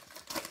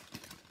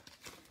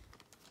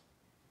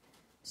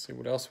 Let's see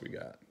what else we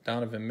got.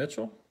 Donovan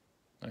Mitchell.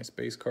 Nice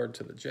base card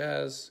to the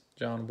Jazz.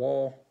 John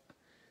Wall.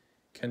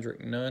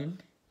 Kendrick Nunn.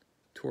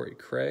 Torrey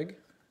Craig.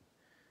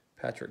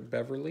 Patrick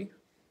Beverly.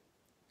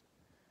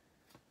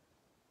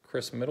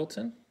 Chris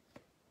Middleton.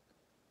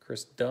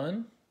 Chris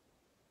Dunn.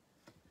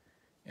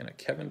 And a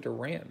Kevin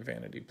Durant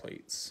vanity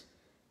plates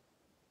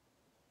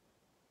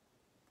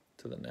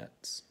to the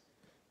Nets.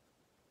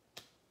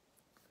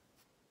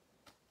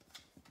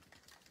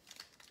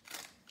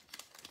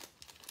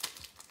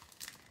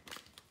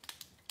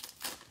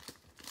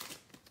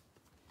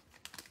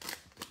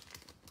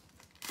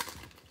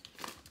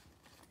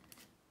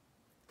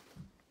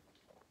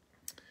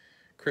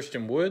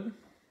 Christian Wood,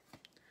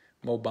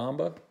 Mo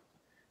Bamba,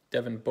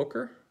 Devin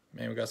Booker,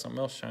 Man, we got something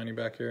else shiny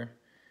back here.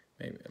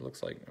 Maybe it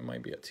looks like it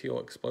might be a teal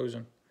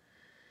explosion.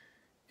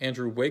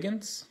 Andrew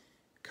Wiggins,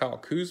 Kyle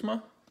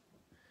Kuzma,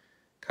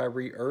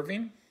 Kyrie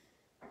Irving.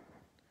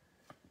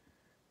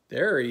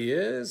 There he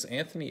is,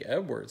 Anthony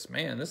Edwards.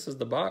 Man, this is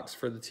the box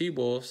for the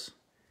T-Wolves.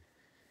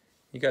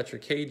 You got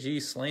your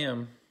KG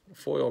Slam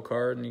foil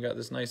card, and you got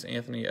this nice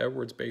Anthony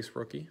Edwards base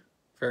rookie.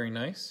 Very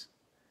nice.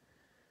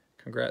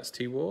 Congrats,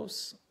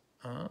 T-Wolves.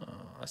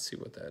 I see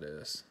what that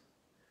is.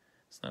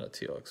 It's not a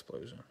teal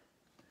explosion.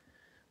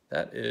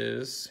 That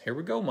is, here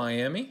we go,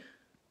 Miami.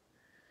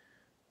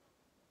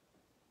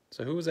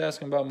 So who was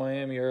asking about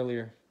Miami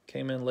earlier?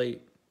 Came in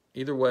late.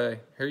 Either way,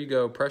 here you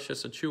go.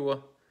 Precious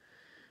Achiuwa,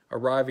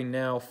 arriving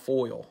now,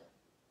 foil.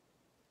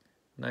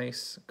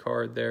 Nice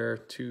card there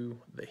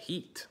to the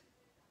Heat.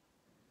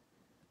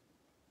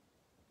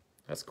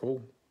 That's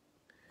cool.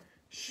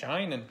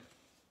 Shining.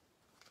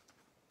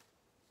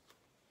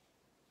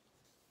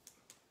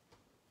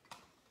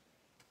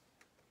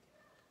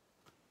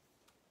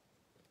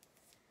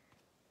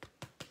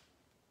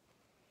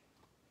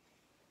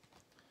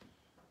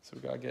 So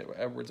we got to get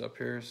Edwards up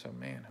here. So,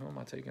 man, who am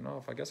I taking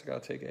off? I guess I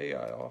got to take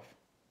AI off.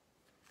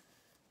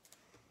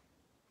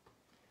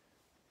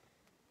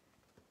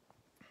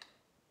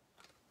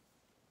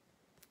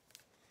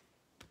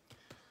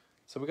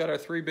 So we got our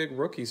 3 big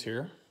rookies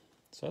here.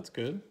 So that's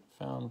good.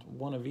 Found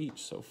one of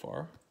each so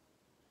far.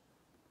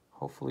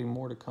 Hopefully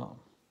more to come.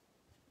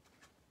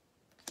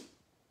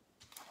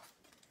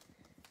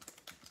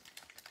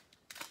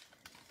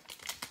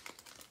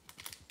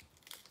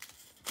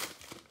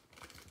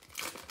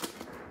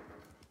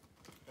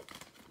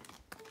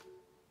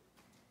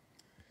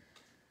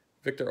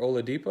 Victor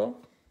Oladipo,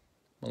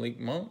 Malik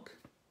Monk,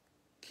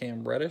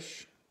 Cam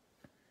Reddish,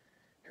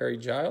 Harry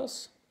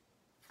Giles,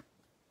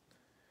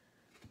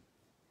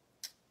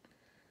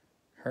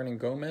 Hernan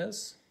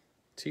Gomez,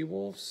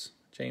 T-Wolves,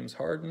 James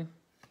Harden,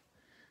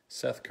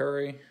 Seth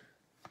Curry,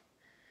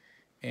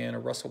 and a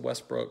Russell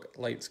Westbrook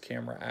lights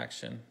camera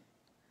action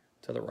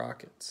to the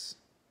Rockets.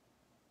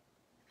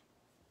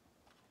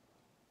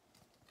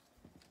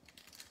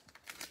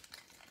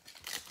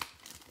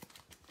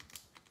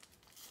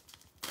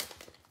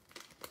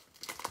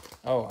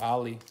 Oh,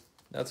 Ali.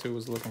 That's who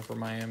was looking for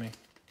Miami.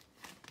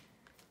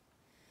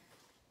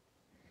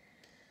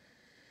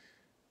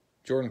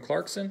 Jordan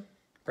Clarkson,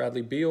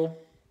 Bradley Beal,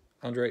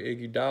 Andre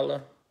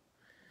Iguodala,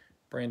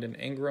 Brandon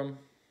Ingram,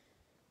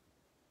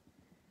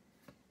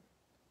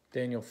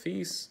 Daniel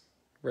Theis,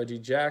 Reggie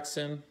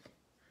Jackson,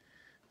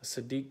 a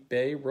Sadiq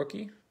Bey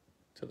rookie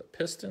to the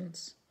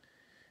Pistons,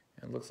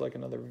 and looks like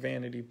another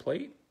vanity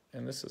plate,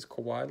 and this is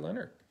Kawhi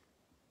Leonard.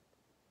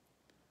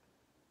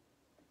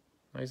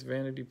 Nice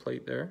vanity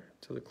plate there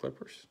to the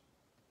Clippers.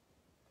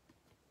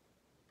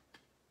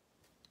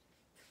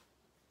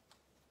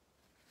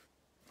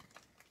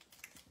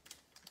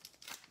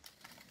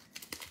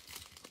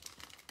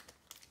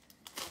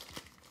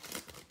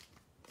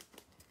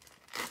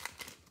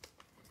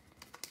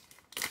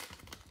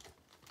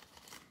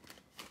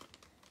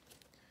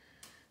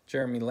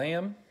 Jeremy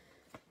Lamb,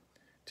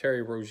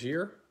 Terry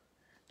Rozier,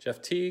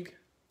 Jeff Teague,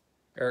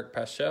 Eric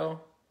Paschall,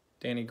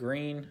 Danny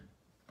Green,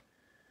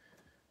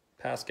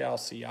 Pascal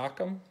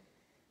Siakam,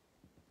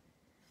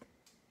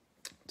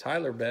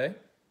 Tyler Bey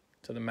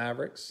to the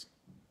Mavericks,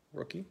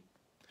 rookie,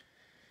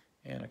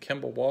 and a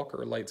Kemba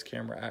Walker lights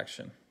camera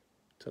action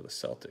to the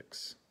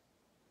Celtics.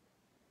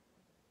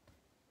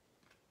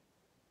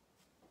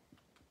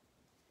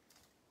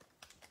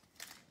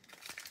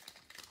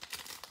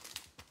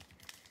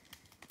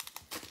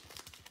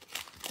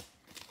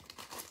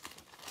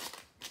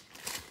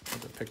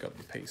 To pick up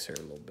the pace here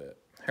a little bit.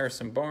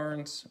 Harrison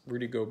Barnes,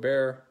 Rudy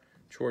Gobert,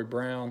 Troy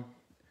Brown,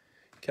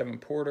 Kevin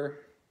Porter,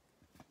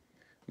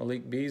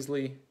 Malik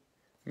Beasley,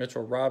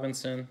 Mitchell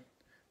Robinson,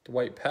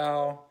 Dwight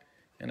Powell,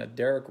 and a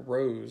Derrick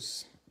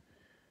Rose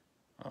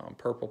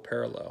purple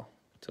parallel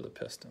to the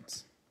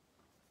Pistons.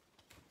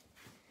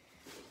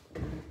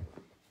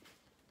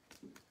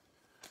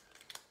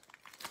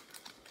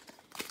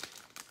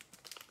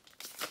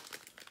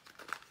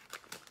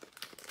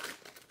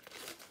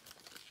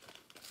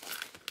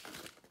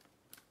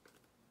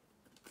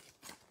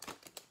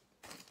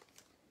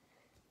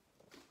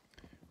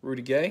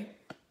 Rudy Gay,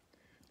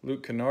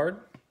 Luke Kennard,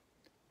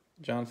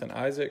 Jonathan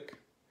Isaac,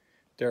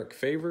 Derek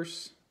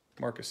Favors,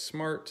 Marcus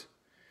Smart,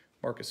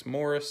 Marcus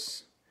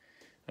Morris,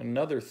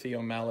 another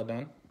Theo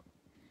Maledon,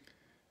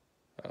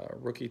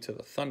 rookie to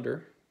the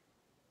Thunder.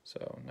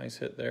 So nice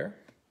hit there.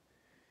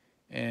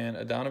 And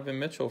a Donovan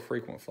Mitchell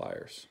frequent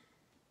flyers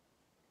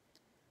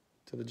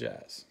to the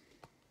Jazz.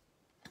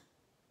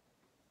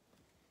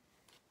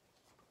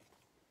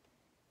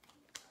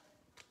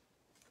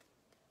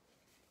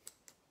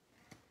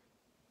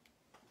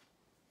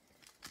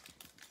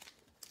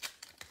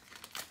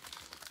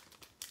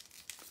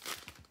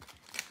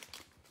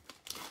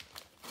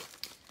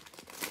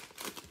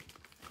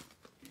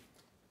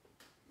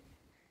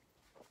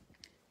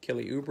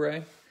 Kelly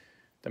Oubre,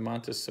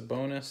 Domantas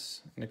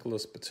Sabonis,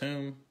 Nicholas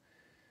Batum,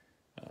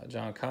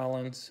 John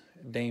Collins,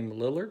 Dame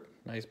Lillard,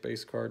 nice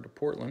base card to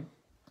Portland,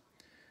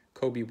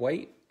 Kobe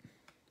White,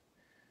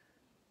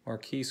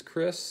 Marquise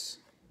Chris,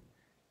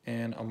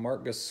 and a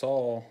Marc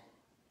Gasol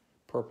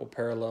purple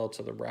parallel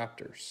to the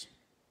Raptors.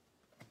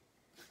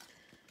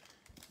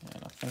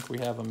 And I think we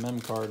have a mem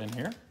card in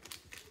here.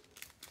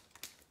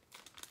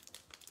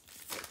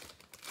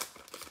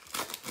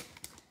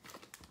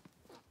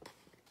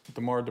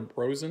 DeMar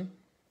DeRozan,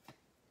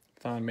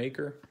 Thon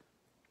Maker,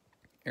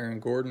 Aaron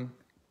Gordon,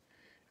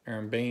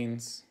 Aaron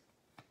Baines,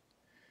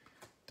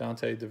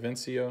 Dante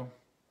DaVincio,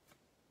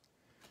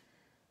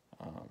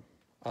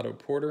 Otto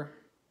Porter.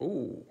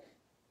 Ooh,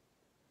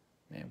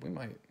 man, we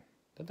might,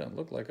 that doesn't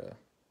look like a,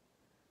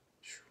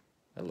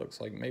 that looks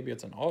like maybe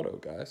it's an auto,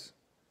 guys.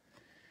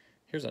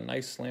 Here's a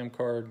nice slam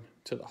card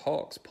to the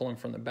Hawks, pulling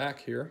from the back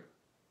here.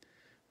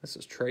 This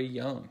is Trae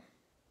Young.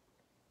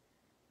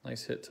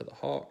 Nice hit to the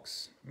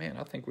Hawks. Man,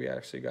 I think we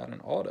actually got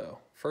an auto.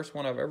 First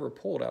one I've ever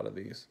pulled out of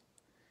these.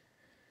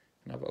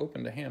 And I've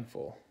opened a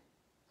handful.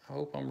 I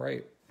hope I'm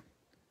right.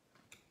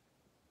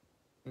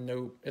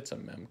 Nope, it's a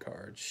mem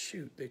card.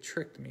 Shoot, they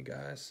tricked me,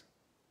 guys.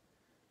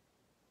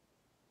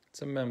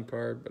 It's a mem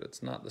card, but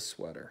it's not the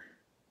sweater.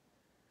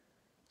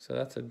 So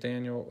that's a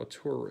Daniel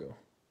Oturu.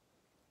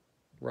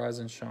 Rise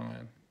and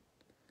Shine.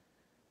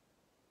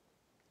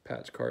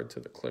 Patch card to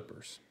the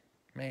Clippers.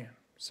 Man,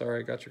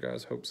 sorry I got your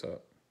guys' hopes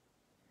up.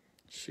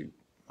 Shoot,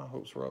 my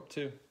hopes were up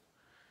too.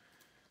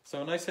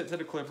 So a nice hit to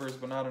the Clippers,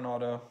 but not an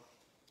auto.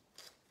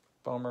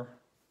 Bummer.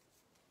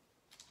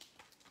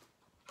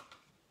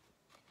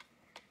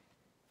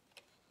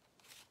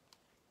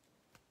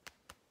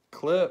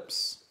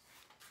 Clips,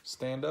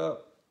 stand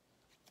up.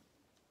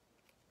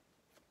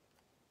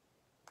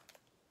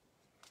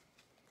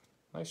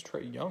 Nice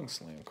Trae Young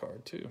slam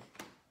card too.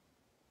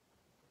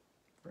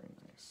 Very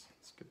nice.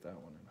 Let's get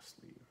that one in a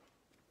sleeve.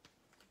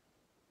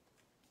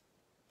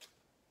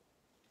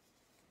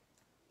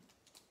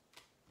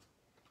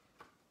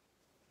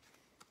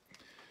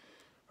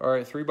 All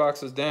right, 3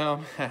 boxes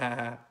down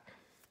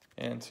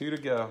and 2 to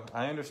go.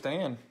 I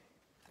understand.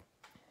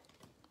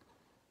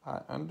 I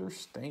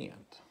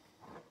understand.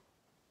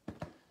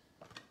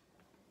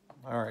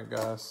 All right,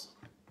 guys.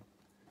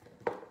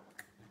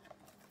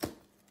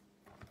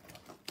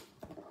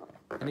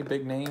 Any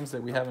big names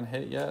that we haven't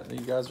hit yet that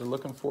you guys are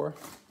looking for?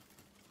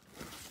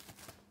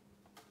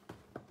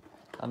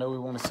 I know we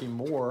want to see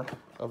more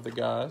of the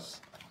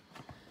guys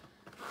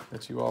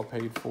that you all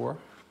paid for.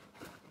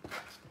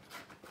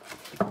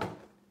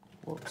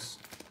 Whoops.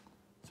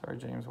 Sorry,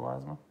 James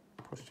Wiseman.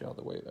 Pushed you out of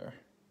the way there.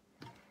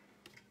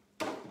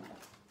 Let's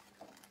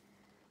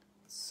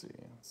see.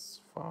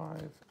 It's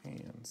 5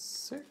 and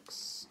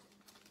 6.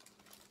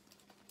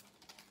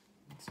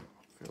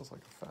 Feels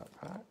like a fat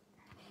pack.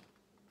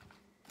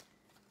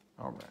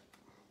 All right.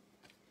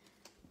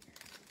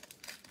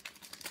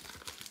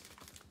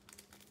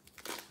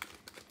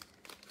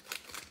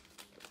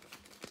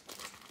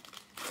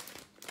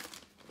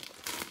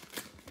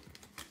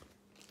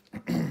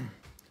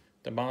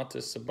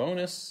 Domantas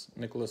Sabonis,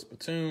 Nicholas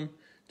Batum,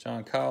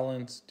 John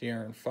Collins,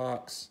 De'Aaron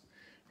Fox,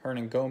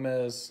 Hernan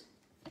Gomez,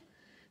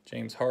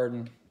 James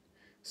Harden,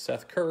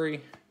 Seth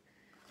Curry,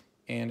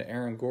 and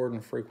Aaron Gordon,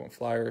 frequent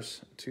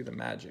flyers to the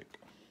Magic.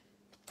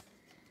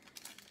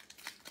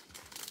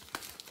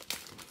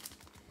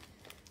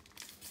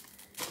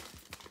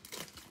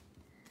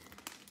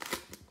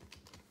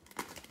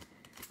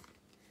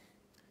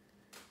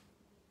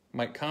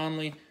 Mike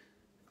Conley,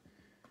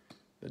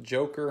 the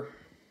Joker,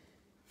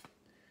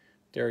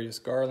 Darius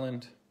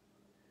Garland,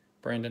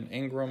 Brandon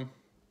Ingram,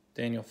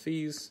 Daniel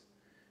Theis,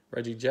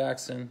 Reggie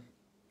Jackson.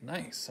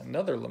 Nice,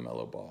 another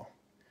LaMelo ball.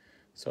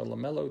 So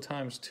LaMelo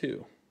times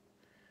 2.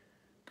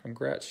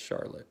 Congrats,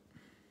 Charlotte.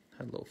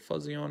 Had a little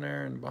fuzzy on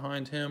there, and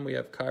behind him we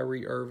have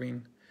Kyrie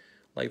Irving,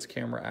 lights,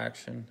 camera,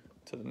 action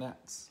to the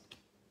Nets.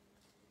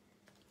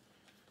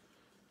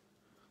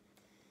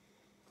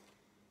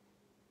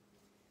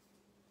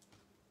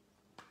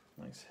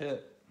 Nice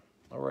hit.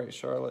 All right,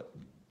 Charlotte.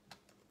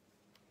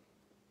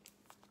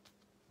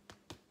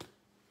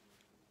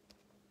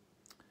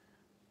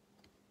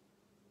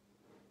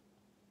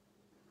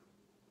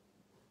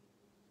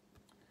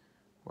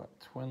 What,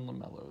 twin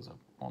LaMelos up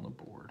on the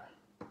board.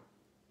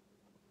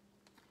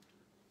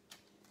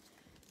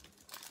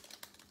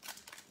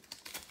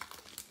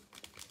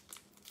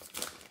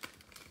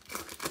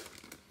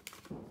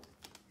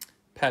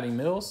 Patty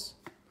Mills,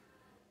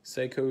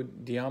 Seiko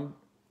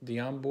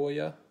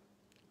Diamboya,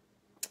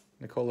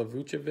 Nikola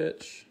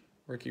Vucevic,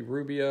 Ricky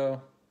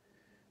Rubio,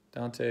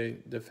 Dante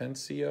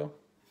DaVincio,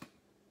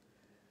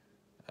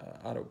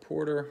 Otto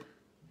Porter,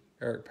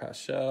 Eric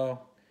Paschall,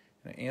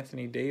 and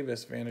Anthony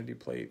Davis vanity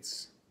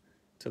plates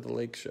to the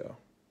Lake Show.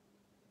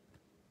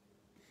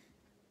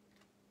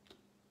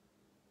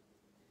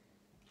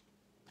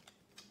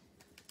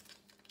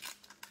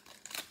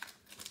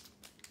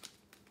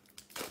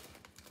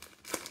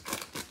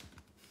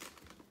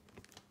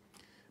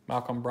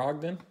 Malcolm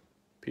Brogdon,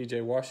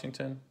 PJ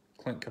Washington,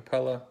 Clint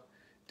Capella,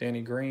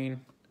 Danny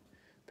Green,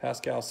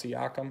 Pascal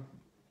Siakam,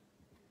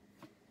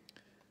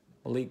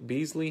 Malik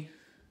Beasley,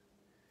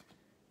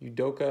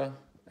 Udoka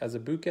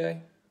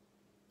Azubuike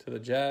to the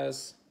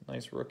Jazz,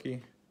 nice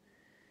rookie.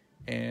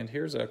 And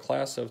here's a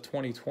class of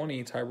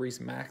 2020 Tyrese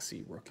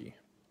Maxey rookie.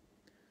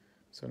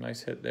 So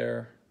nice hit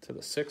there to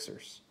the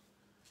Sixers.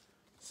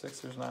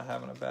 Sixers not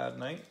having a bad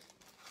night.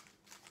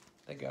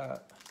 They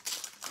got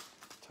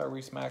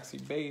Tyrese Maxey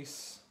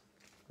base.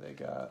 They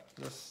got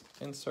this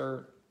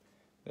insert.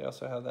 They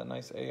also have that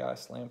nice AI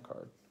slam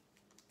card.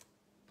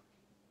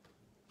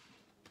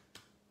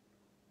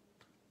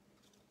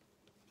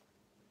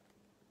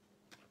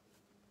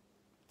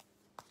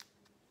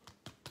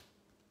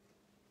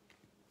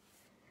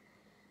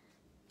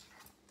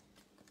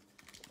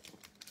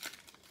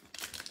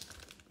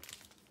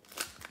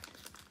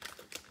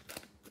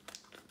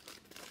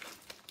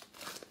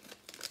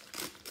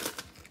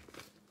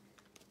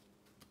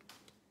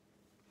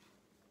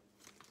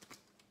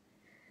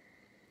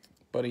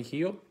 Buddy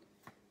Hield,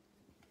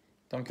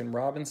 Duncan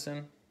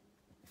Robinson,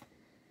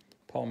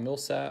 Paul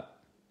Millsap,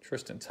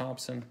 Tristan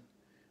Thompson,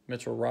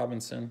 Mitchell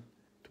Robinson,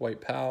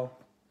 Dwight Powell,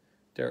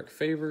 Derek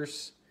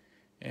Favors,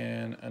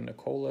 and a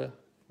Nikola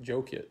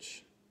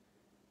Jokic.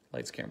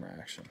 Lights, camera,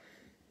 action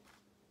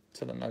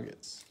to the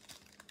Nuggets.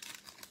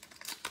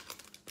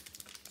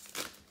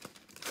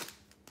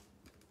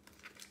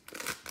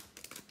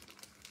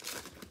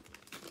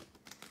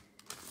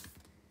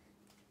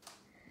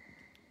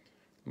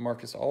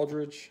 Marcus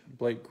Aldridge,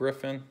 Blake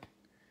Griffin,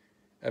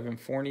 Evan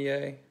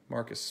Fournier,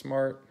 Marcus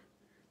Smart,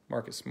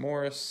 Marcus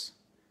Morris,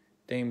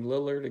 Dame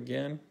Lillard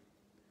again,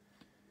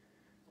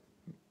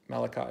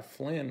 Malachi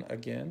Flynn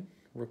again,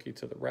 rookie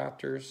to the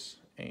Raptors,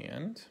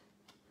 and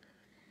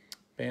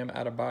Bam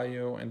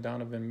Adebayo and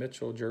Donovan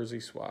Mitchell jersey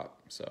swap.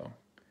 So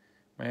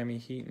Miami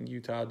Heat and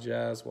Utah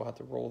Jazz, we'll have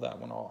to roll that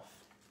one off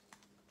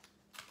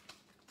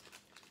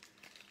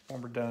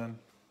when we're done.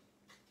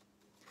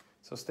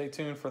 So stay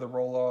tuned for the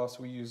roll-offs.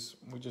 We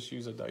just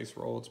use a dice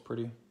roll. It's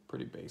pretty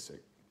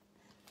basic.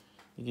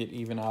 You get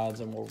even odds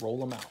and we'll roll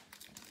them out.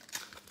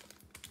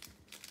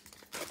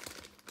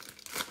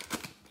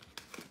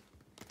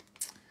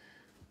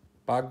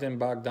 Bogdan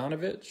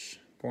Bogdanovic,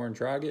 Goran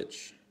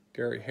Dragic,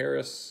 Gary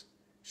Harris,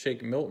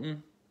 Shake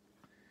Milton,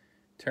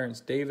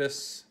 Terrence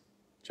Davis,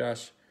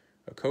 Josh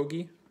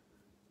Okogie.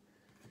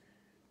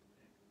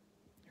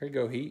 Here you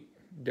go, Heat.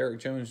 Derek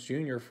Jones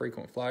Jr.,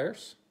 frequent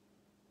Flyers.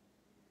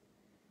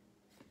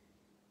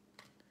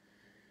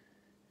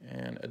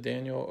 And a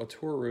Daniel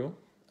Oturu,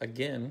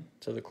 again,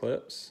 to the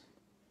Clips.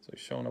 So he's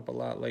showing up a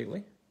lot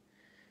lately.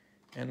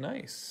 And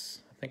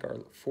nice. I think our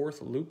fourth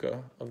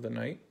Luka of the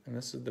night. And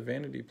this is the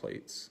vanity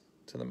plates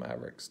to the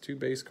Mavericks. 2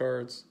 base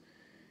cards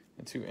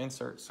and 2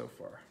 inserts so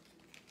far.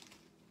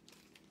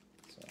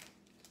 So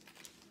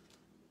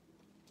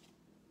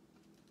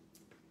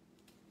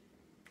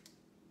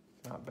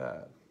not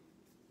bad.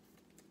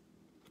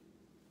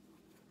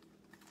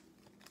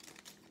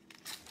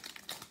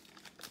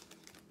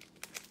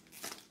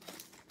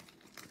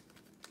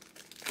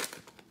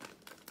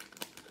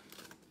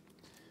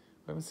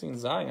 We haven't seen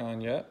Zion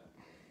yet.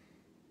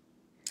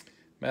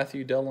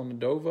 Matthew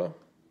Dellavedova,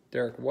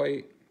 Derek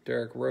White,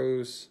 Derek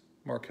Rose,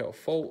 Markelle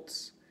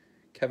Fultz,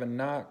 Kevin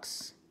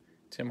Knox,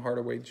 Tim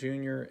Hardaway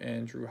Jr.,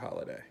 and Drew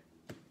Holiday.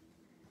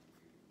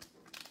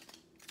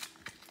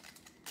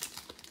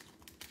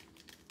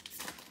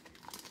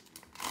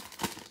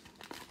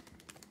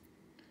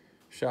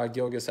 Shai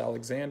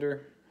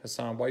Gilgeous-Alexander,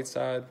 Hassan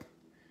Whiteside,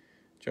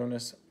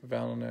 Jonas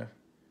Valina,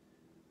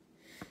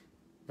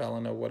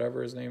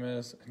 whatever his name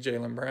is,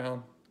 Jaylen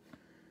Brown,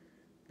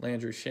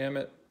 Landry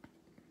Shamet,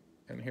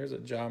 and here's a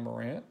Ja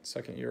Morant,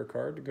 second-year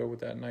card to go with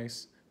that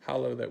nice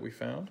hollow that we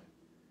found.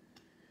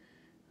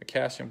 A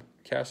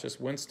Cassius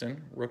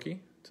Winston,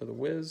 rookie to the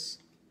Wiz,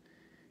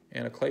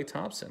 and a Klay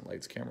Thompson,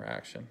 lights, camera,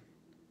 action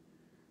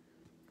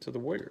to the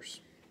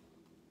Warriors.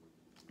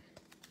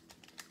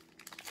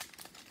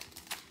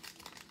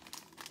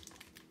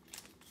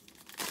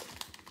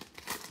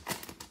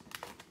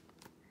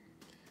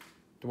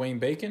 Dwayne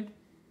Bacon,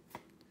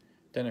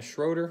 Dennis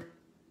Schroeder,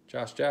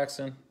 Josh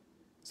Jackson,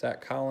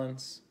 Zach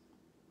Collins,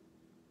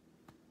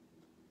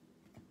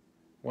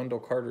 Wendell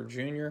Carter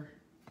Jr.,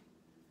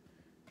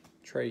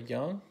 Trae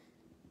Young,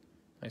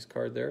 nice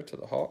card there to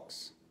the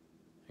Hawks,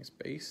 nice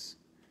base,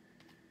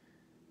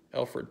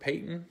 Elfrid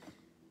Payton,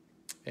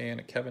 and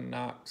a Kevin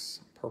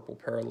Knox, purple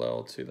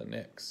parallel to the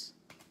Knicks.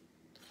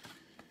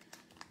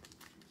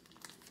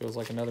 Feels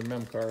like another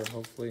mem card.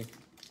 Hopefully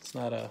it's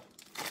not a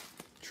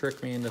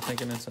trick me into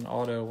thinking it's an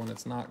auto when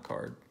it's not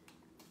card.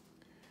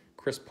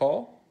 Chris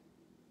Paul,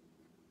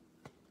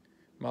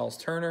 Miles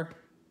Turner,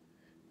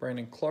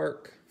 Brandon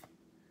Clark,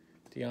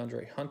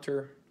 DeAndre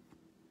Hunter,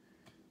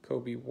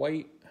 Kobe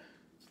White,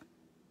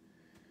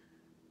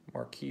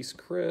 Marquise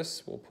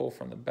Chris. We'll pull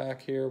from the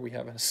back here. We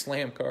have a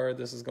slam card.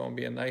 This is going to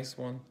be a nice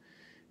one.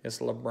 It's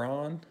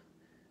LeBron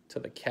to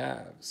the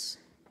Cavs.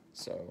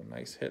 So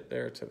nice hit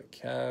there to the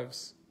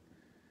Cavs.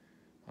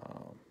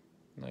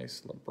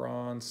 Nice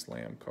LeBron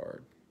slam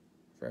card.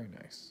 Very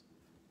nice.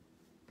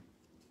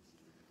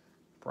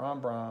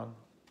 Bron.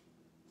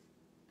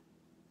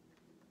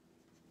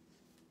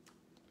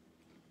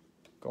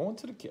 Going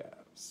to the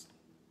Cavs.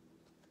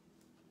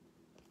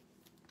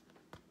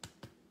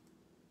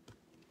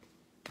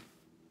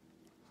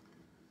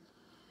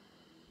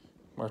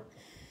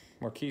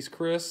 Marquise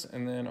Chris,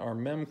 and then our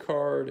mem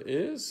card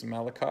is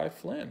Malachi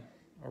Flynn,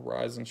 a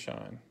Rise and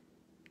Shine.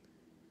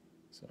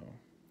 So,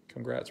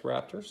 congrats,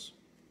 Raptors.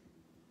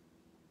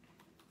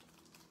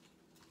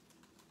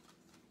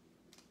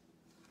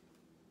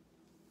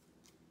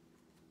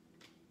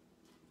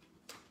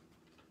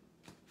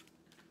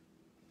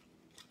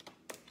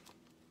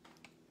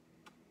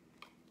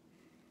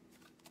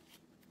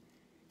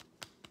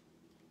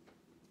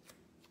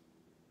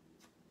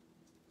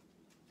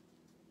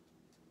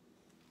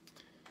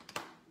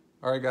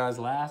 All right, guys,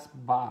 last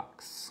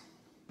box.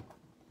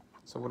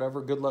 So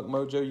whatever good luck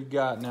mojo you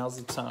got, now's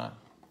the time.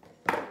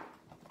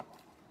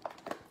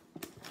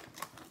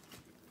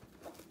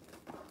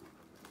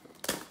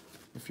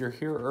 If you're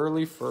here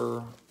early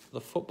for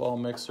the football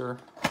mixer,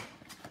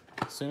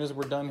 as soon as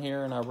we're done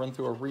here and I run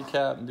through a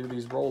recap and do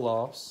these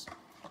roll-offs,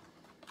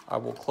 I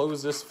will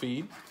close this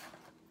feed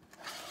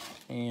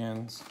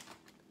and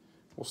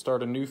we'll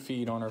start a new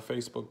feed on our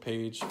Facebook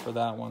page for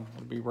that one.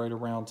 It'll be right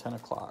around 10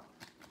 o'clock.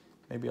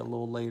 Maybe a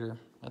little later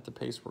at the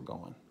pace we're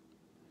going.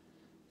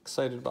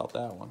 Excited about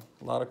that one.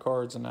 A lot of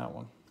cards in that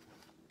one.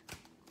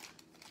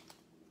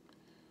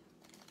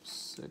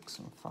 6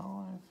 and 5.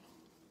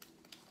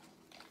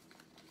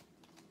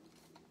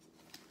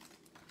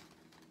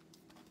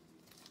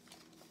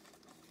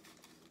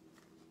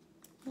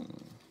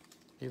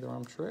 Either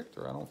I'm tricked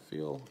or I don't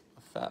feel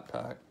a fat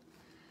pack,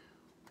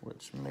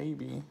 which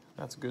maybe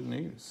that's good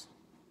news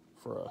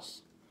for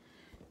us.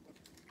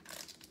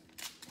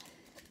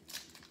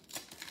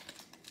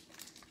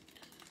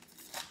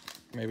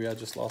 Maybe I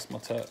just lost my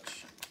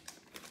touch.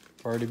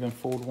 Already been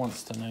fooled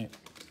once tonight.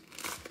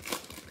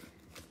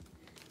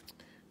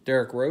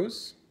 Derrick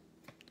Rose,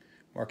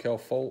 Markelle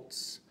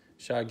Fultz,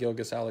 Shai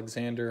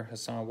Gilgeous-Alexander,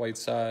 Hassan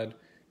Whiteside,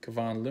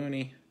 Kevon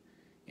Looney,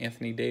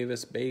 Anthony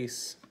Davis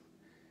base,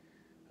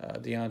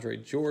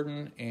 DeAndre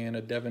Jordan, and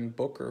a Devin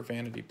Booker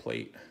vanity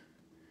plate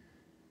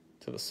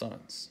to the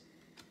Suns.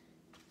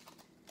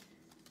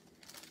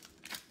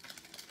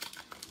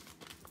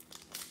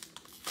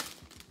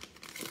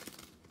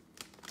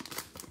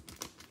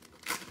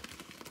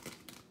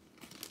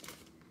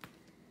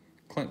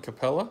 Clint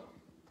Capella,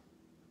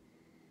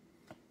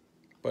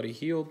 Buddy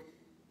Hield,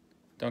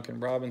 Duncan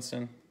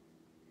Robinson,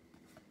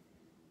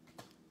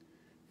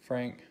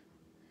 Frank,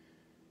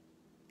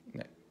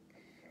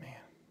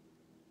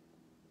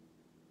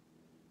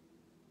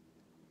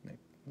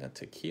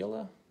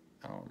 Tequila?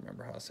 I don't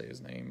remember how to say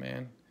his name,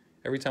 man.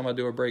 Every time I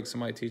do a break,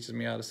 somebody teaches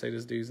me how to say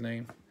this dude's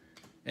name.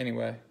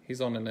 Anyway,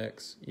 he's on the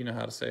Knicks. You know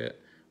how to say it.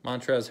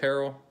 Montrezl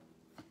Harrell,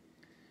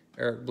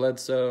 Eric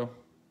Bledsoe,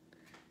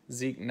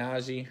 Zeke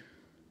Naji,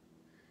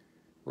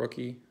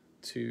 rookie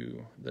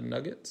to the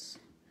Nuggets.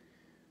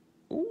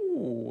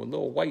 Ooh, a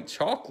little white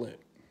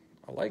chocolate.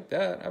 I like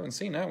that. I haven't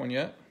seen that one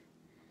yet.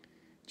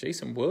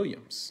 Jason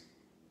Williams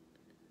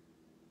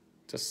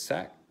to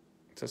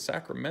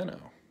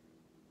Sacramento.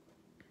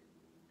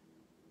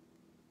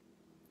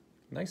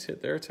 Nice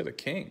hit there to the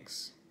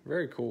Kings.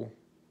 Very cool.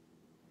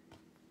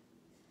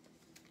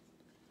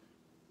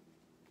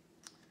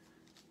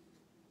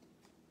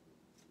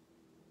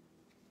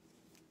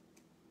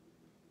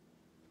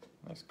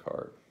 Nice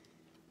card.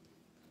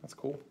 That's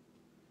cool.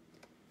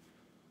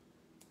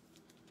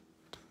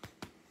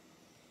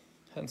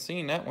 Hadn't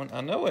seen that one.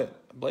 I know it.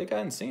 Blake, I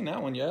hadn't seen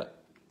that one yet.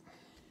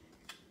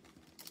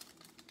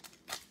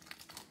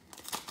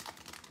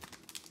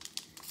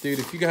 Dude,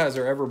 if you guys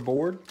are ever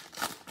bored,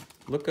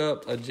 look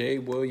up a Jay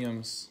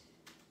Williams.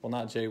 Well,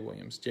 not Jay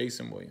Williams.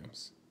 Jason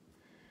Williams.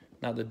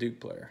 Not the Duke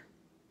player.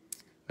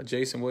 A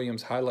Jason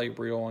Williams highlight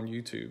reel on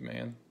YouTube,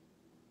 man.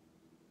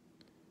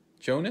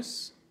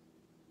 Jonas.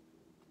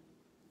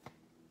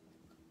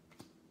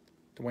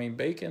 Dwayne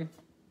Bacon.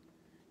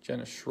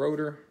 Dennis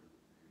Schroeder.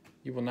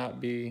 You will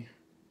not be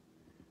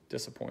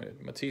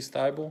disappointed. Matisse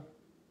Thybulle.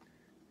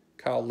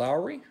 Kyle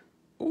Lowry.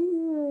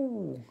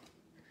 Ooh.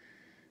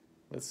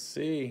 Let's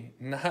see.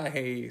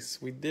 Nice.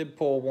 We did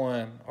pull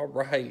one. All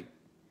right.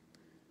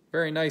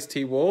 Very nice,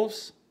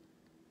 T-Wolves.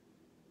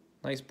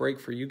 Nice break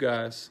for you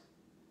guys.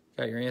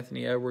 Got your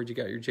Anthony Edwards. You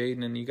got your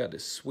Jaden. And you got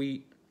this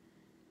sweet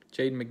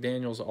Jaden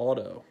McDaniels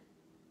auto.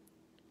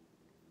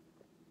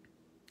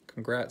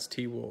 Congrats,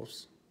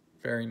 T-Wolves.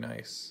 Very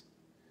nice.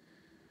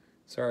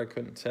 Sorry I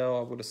couldn't tell.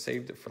 I would have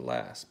saved it for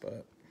last,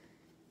 but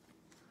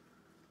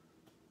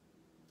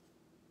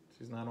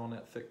she's not on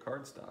that thick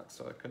cardstock,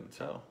 so I couldn't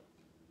tell.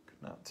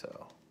 Not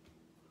tell.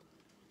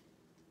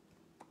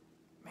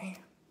 Man.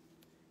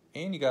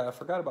 And I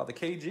forgot about the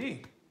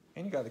KG.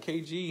 And you got the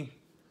KG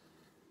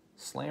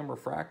Slam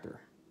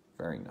Refractor.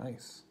 Very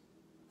nice.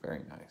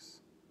 Very nice.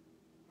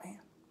 Man.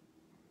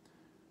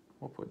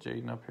 We'll put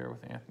Jaden up here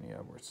with Anthony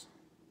Edwards.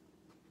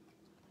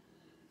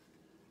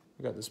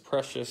 We got this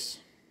precious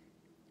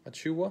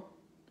Achua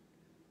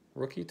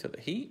rookie to the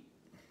Heat.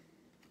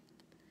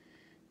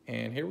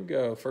 And here we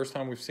go. First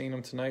time we've seen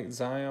him tonight.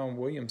 Zion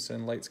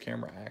Williamson, lights,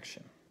 camera,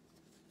 action.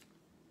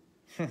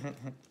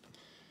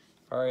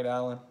 All right,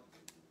 Alan.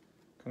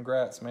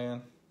 Congrats,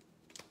 man.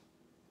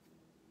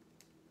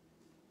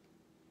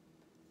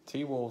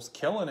 T-Wolves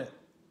killing it.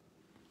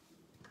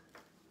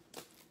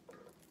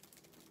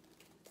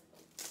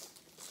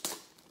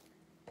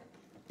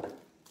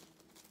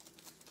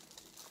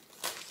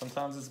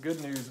 Sometimes it's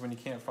good news when you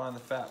can't find the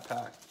fat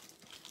pack.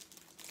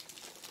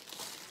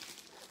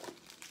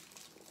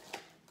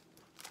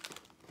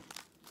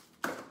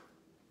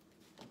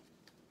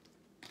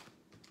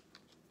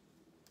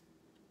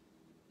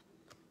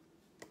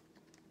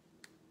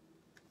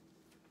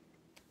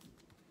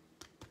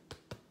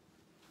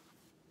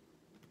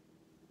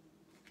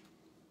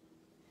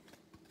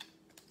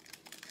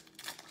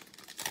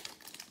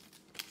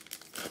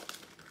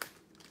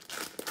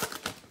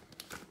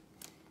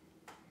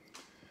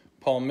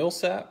 Paul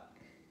Millsap,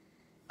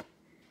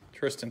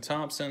 Tristan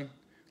Thompson,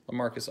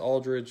 LaMarcus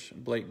Aldridge,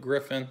 Blake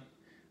Griffin,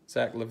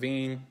 Zach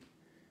LaVine,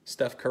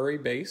 Steph Curry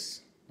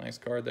base. Nice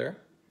card there.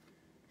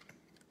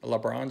 A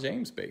LeBron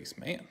James base.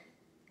 Man,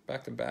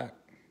 back to back.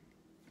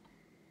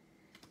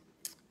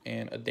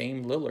 And a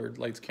Dame Lillard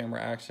lights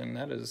camera action.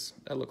 That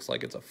looks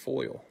like it's a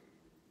foil.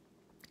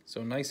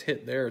 So nice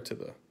hit there to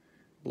the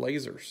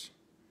Blazers.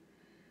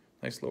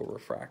 Nice little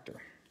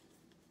refractor.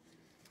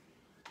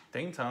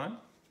 Dame time.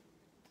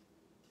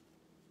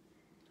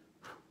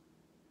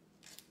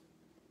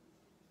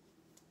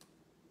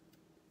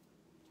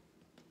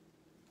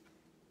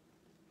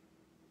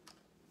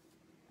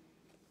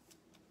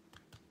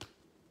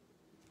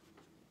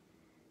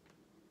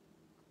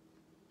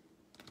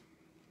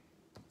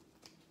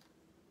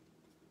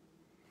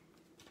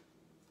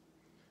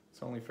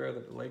 It's only fair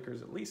that the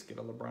Lakers at least get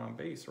a LeBron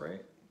base, right?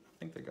 I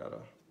think they got a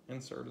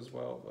insert as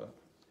well, but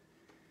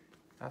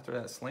after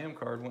that slam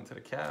card went to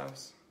the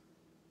Cavs.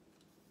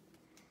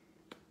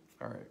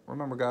 All right,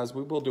 remember guys,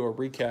 we will do a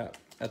recap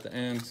at the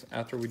end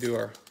after we do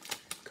our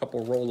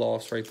couple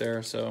roll-offs right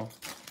there. So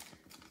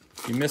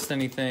if you missed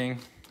anything,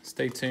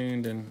 stay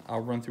tuned and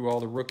I'll run through all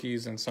the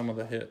rookies and some of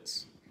the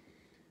hits.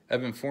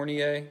 Evan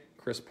Fournier,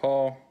 Chris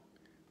Paul,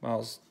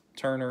 Miles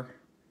Turner,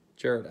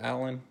 Jarrett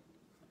Allen,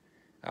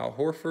 Al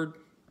Horford,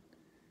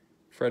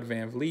 Fred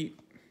VanVleet.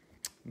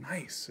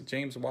 Nice. A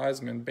James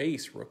Wiseman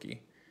base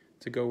rookie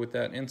to go with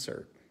that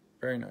insert.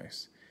 Very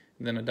nice.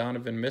 And then a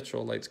Donovan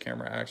Mitchell lights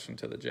camera action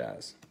to the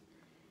Jazz.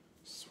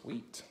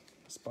 Sweet.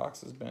 This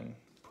box has been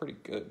pretty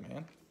good,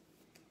 man.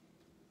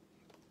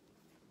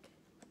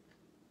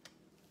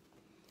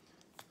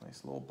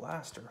 Nice little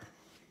blaster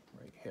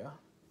right here.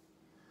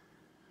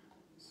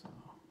 So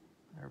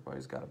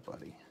everybody's got a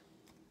buddy.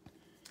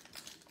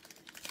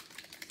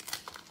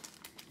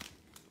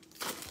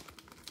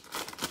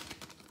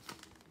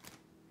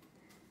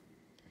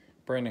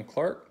 Brandon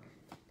Clark,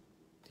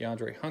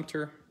 DeAndre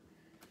Hunter,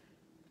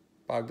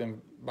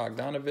 Bogdan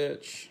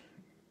Bogdanovic,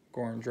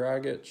 Goran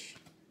Dragic,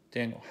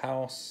 Daniel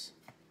House,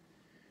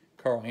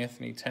 Karl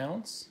Anthony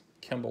Towns,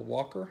 Kemba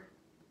Walker,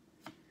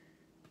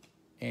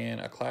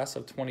 and a class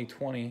of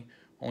 2020,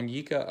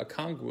 Onyeka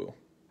Okongwu,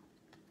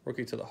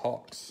 rookie to the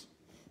Hawks.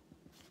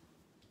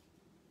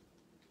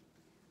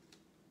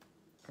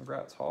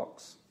 Congrats,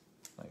 Hawks.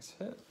 Nice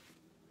hit.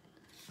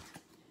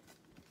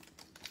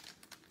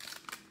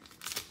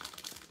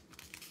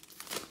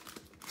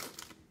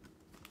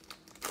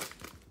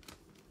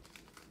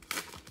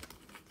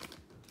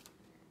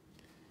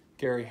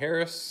 Gary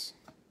Harris,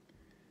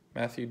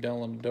 Matthew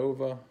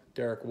Dellavedova,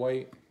 Derek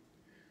White,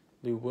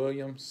 Lou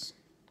Williams,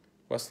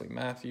 Wesley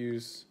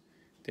Matthews,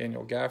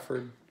 Daniel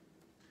Gafford,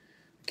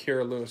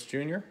 Kira Lewis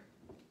Jr.,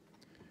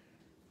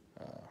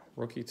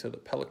 rookie to the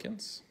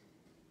Pelicans,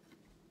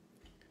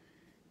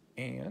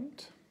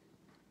 and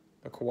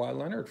a Kawhi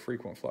Leonard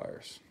frequent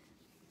flyers.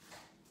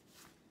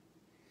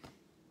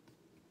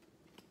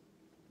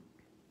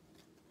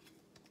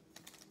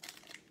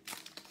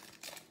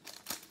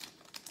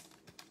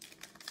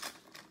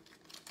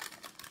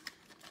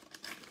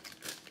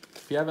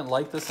 If you haven't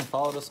liked this and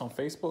followed us on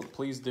Facebook,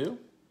 please do.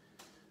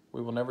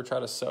 We will never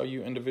try to sell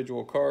you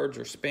individual cards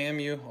or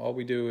spam you. All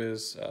we do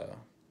is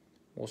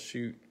we'll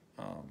shoot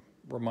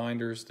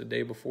reminders the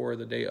day before,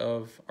 the day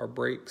of our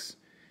breaks,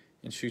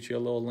 and shoot you a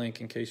little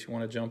link in case you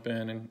want to jump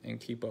in and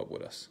keep up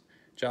with us.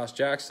 Josh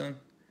Jackson,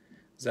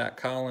 Zach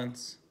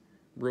Collins,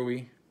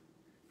 Rui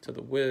to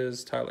the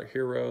Wiz, Tyler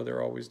Hero,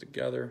 they're always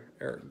together,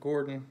 Eric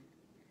Gordon,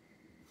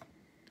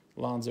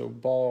 Lonzo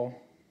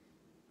Ball,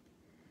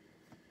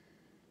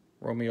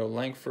 Romeo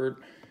Langford,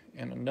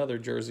 and another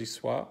jersey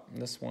swap. And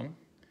this one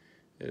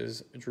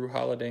is Drew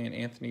Holiday and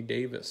Anthony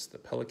Davis, the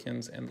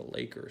Pelicans and the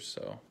Lakers.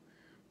 So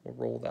we'll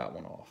roll that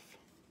one off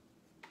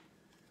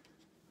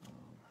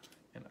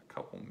in a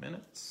couple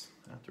minutes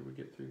after we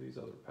get through these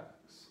other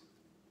packs.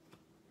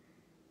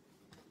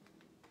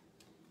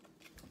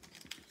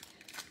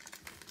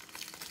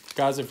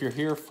 Guys, if you're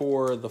here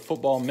for the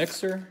football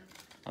mixer,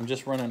 I'm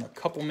just running a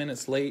couple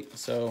minutes late.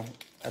 So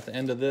at the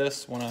end of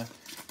this, when I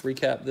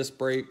recap this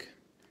break,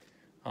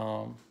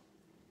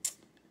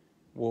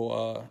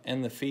 we'll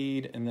end the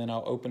feed, and then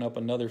I'll open up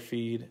another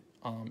feed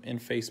in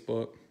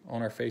Facebook,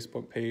 on our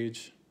Facebook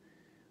page,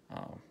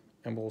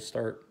 and we'll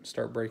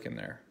start breaking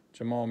there.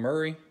 Jamal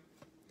Murray,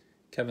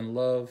 Kevin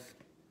Love,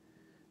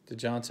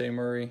 DeJounte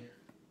Murray,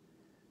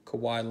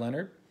 Kawhi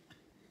Leonard,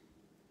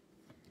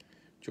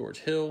 George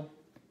Hill,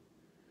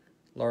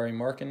 Lauri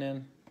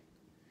Markkanen,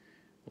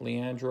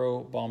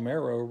 Leandro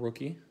Balmero,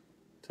 rookie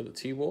to the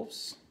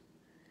T-Wolves,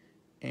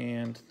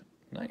 And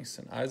nice,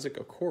 and Isaac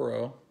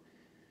Okoro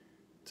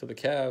to the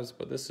Cavs,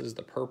 but this is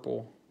the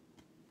purple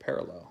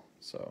parallel.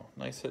 So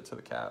nice hit to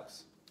the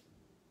Cavs.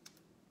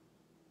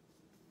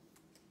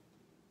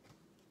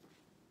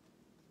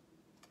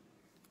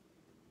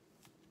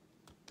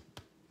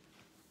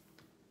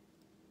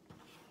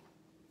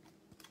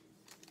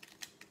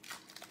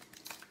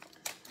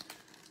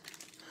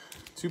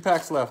 Two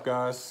packs left,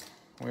 guys.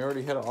 We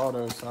already hit an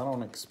auto, so I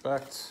don't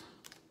expect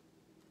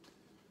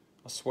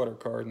a sweater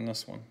card in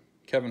this one.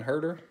 Kevin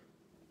Huerter,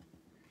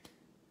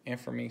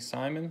 Anthony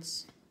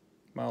Simons,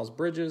 Miles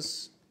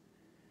Bridges,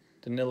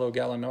 Danilo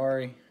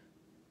Gallinari,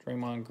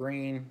 Draymond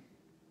Green,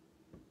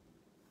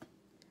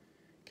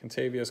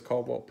 Kentavious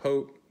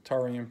Caldwell-Pope,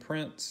 Taurean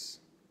Prince.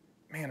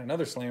 Man,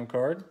 another slam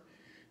card.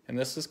 And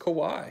this is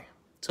Kawhi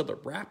to the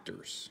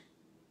Raptors.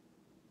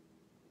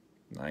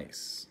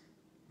 Nice.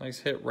 Nice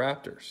hit,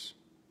 Raptors.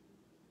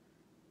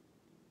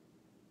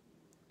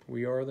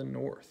 We are the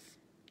North.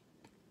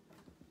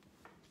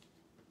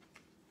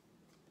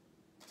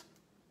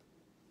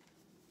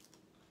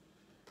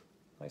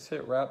 Nice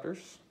hit,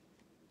 Raptors.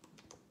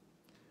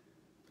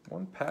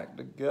 One pack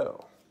to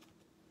go.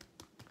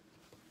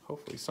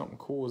 Hopefully something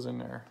cool is in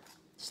there.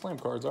 Slam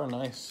cards are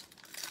nice.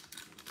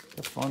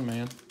 They're fun,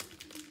 man.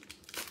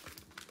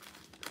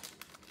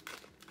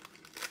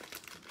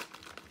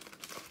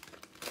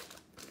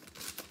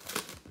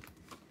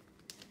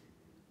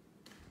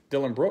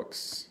 Dylan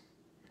Brooks,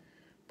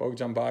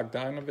 Bojan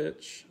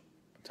Bogdanovic,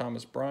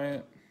 Thomas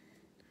Bryant,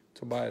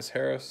 Tobias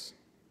Harris,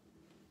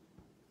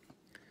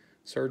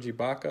 Serge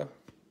Ibaka,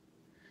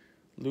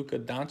 Luka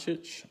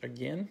Doncic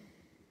again,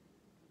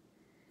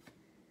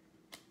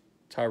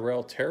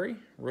 Tyrell Terry,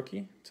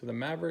 rookie to the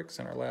Mavericks,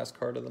 and our last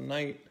card of the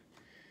night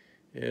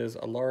is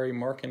Alari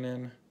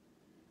Markkanen,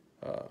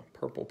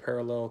 purple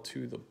parallel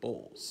to the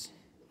Bulls.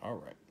 All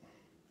right,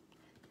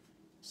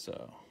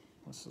 so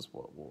this is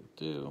what we'll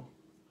do.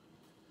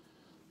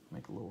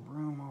 Make a little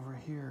room over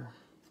here,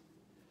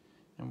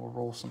 and we'll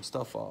roll some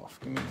stuff off.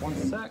 Give me 1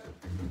 sec.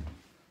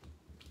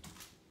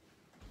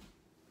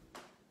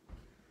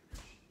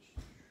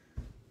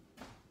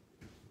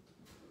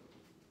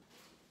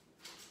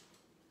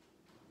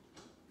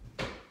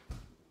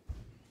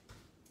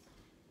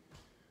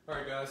 All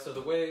right, guys, so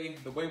the way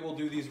we'll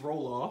do these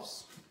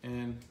roll-offs,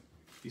 and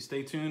if you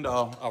stay tuned,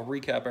 I'll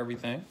recap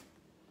everything,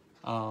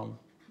 all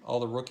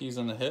the rookies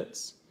and the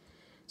hits.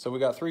 So we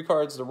got 3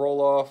 cards to roll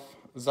off: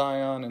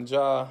 Zion and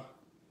Ja,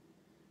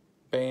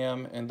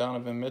 Bam and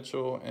Donovan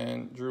Mitchell,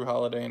 and Drew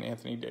Holiday and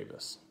Anthony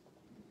Davis.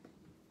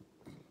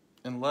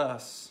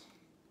 Unless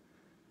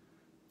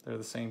they're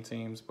the same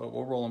teams, but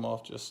we'll roll them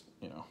off just,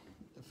 you know,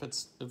 if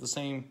the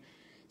same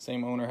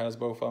owner has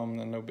both of them,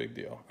 then no big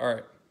deal. All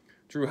right.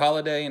 Drew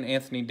Holiday and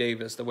Anthony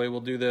Davis. The way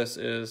we'll do this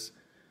is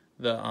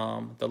the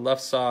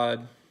left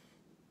side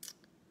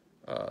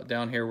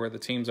down here where the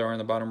teams are in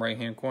the bottom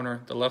right-hand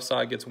corner. The left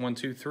side gets 1,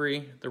 2,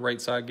 3. The right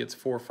side gets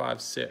 4,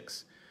 5,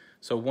 6.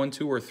 So 1,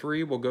 2, or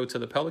 3 will go to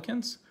the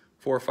Pelicans.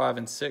 4, 5,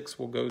 and 6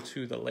 will go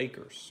to the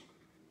Lakers.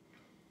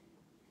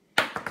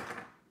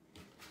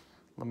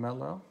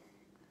 LaMelo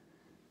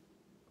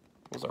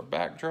was our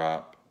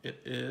backdrop. It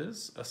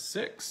is a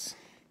 6.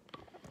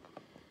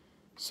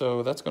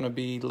 So that's going to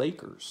be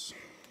Lakers.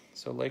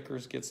 So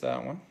Lakers gets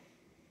that one.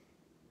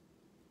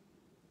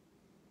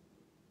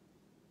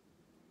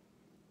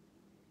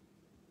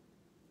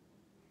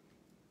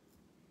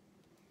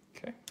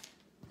 Okay.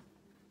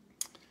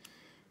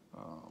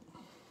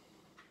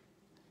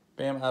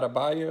 Bam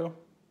Adebayo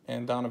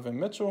and Donovan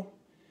Mitchell.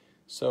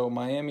 So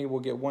Miami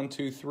will get 1,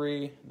 2,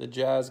 3. The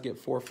Jazz get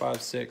 4,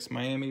 5, 6.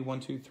 Miami 1,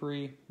 2,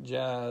 3.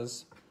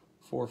 Jazz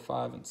 4,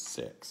 5, and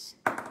 6.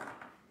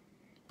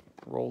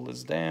 Roll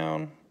this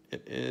down.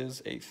 It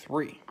is a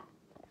 3.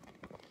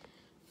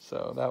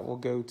 So that will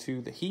go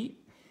to the Heat.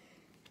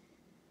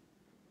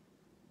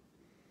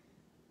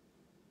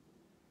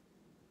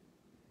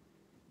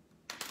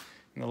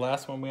 And the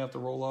last one we have to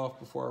roll off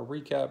before our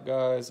recap,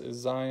 guys, is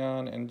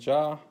Zion and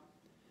Ja.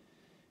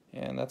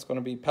 And that's going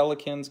to be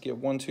Pelicans get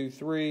 1, 2,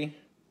 3.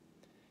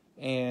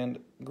 And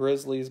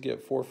Grizzlies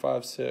get 4,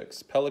 5,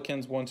 6.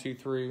 Pelicans 1, 2,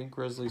 3.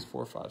 Grizzlies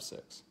 4, 5,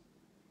 6.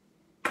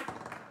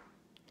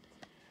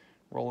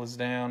 Roll this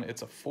down.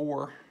 It's a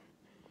 4.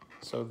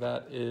 So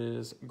that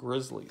is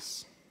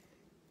Grizzlies.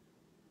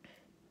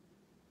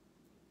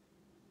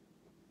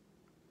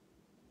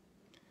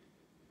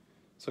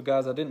 So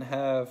guys, I didn't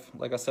have,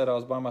 like I said, I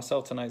was by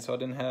myself tonight, so I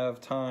didn't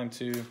have time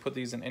to put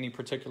these in any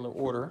particular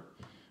order.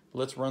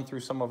 Let's run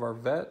through some of our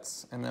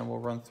vets, and then we'll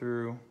run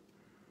through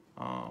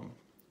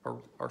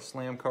our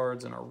slam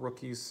cards and our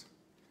rookies.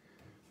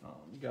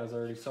 You guys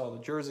already saw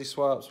the jersey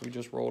swaps. We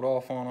just rolled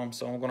off on them,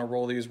 so I'm going to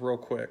roll these real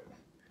quick.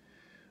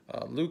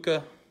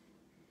 Luka,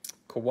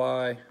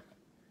 Kawhi,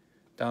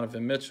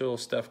 Donovan Mitchell,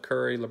 Steph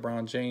Curry,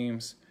 LeBron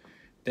James,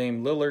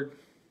 Dame Lillard,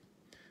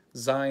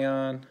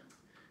 Zion,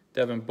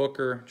 Devin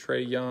Booker,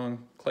 Trae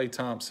Young, Klay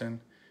Thompson,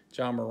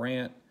 John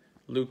Morant,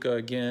 Luka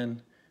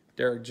again,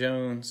 Derek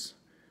Jones,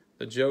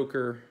 the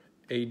Joker,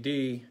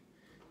 AD,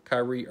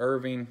 Kyrie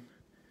Irving,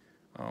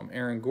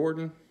 Aaron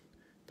Gordon,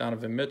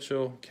 Donovan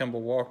Mitchell, Kemba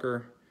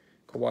Walker,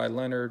 Kawhi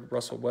Leonard,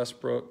 Russell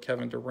Westbrook,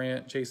 Kevin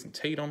Durant, Jason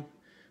Tatum,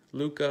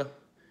 Luka,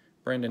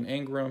 Brandon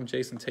Ingram,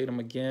 Jason Tatum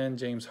again,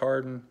 James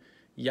Harden,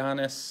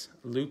 Giannis,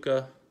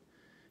 Luka,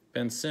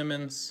 Ben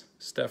Simmons,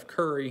 Steph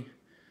Curry,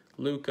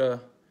 Luka,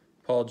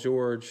 Paul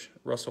George,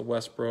 Russell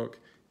Westbrook,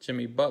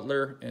 Jimmy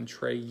Butler, and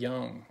Trae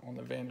Young on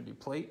the vanity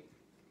plate.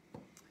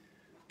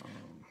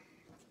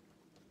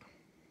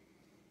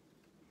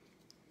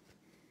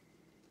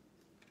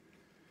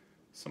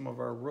 Some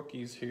of our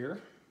rookies here.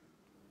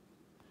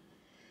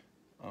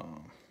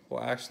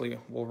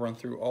 We'll run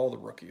through all the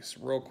rookies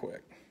real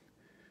quick.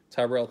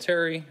 Tyrell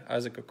Terry,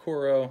 Isaac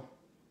Okoro,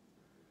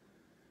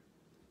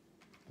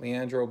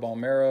 Leandro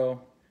Balmero,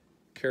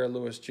 Kara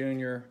Lewis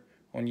Jr.,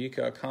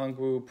 Onyeka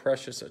Okongwu,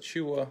 Precious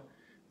Achiuwa,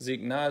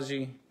 Zeke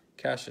Naji,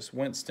 Cassius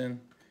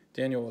Winston,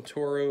 Daniel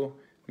Oturu,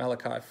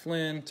 Malachi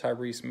Flynn,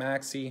 Tyrese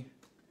Maxey,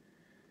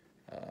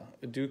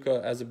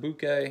 Udoka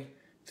Azubuike,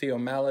 Theo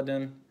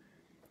Maledon,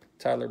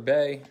 Tyler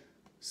Bey,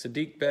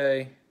 Sadiq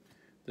Bey,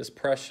 this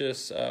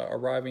Precious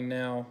arriving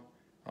now,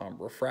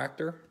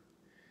 Refractor,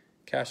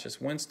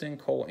 Cassius Winston,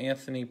 Cole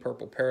Anthony,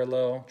 Purple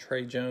Parallel,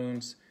 Trey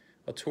Jones,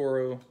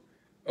 Oturu,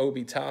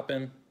 Obi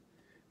Toppin,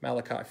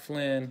 Malachi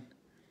Flynn,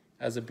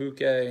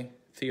 Azubuike,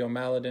 Theo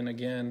Maledon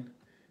again,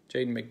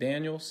 Jaden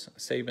McDaniels,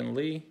 Saban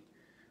Lee,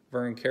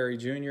 Vern Carey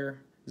Jr.,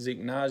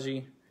 Zeke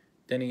Naji,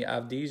 Denny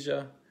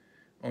Avdija,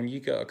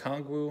 Onyeka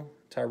Okongwu,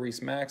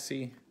 Tyrese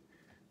Maxey,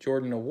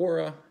 Jordan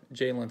Nwora,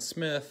 Jalen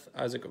Smith,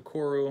 Isaac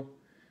Okoro,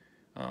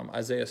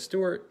 Isaiah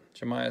Stewart,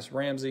 Jemias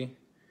Ramsey,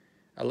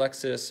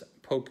 Alexis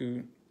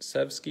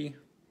Pokusevski,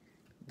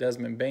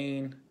 Desmond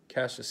Bain,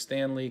 Cassius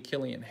Stanley,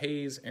 Killian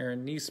Hayes,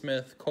 Aaron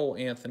Nesmith, Cole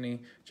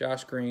Anthony,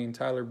 Josh Green,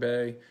 Tyler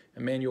Bey,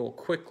 Emmanuel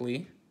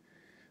Quickley,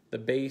 the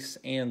base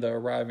and the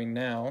arriving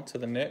now to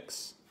the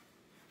Knicks.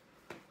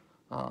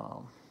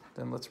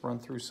 Then let's run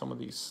through some of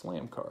these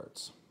slam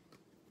cards.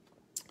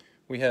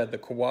 We had the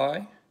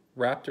Kawhi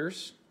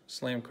Raptors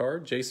slam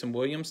card, Jason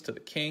Williams to the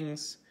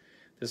Kings,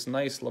 this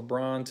nice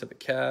LeBron to the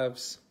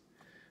Cavs,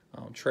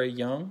 Trae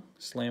Young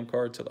slam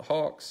card to the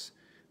Hawks,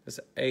 this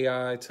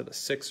AI to the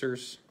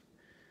Sixers,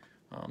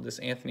 this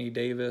Anthony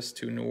Davis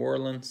to New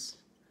Orleans,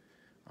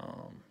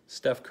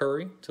 Steph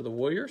Curry to the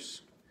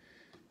Warriors,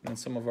 and then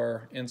some of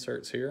our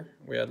inserts here.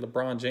 We had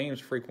LeBron James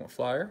frequent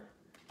flyer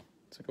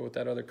to go with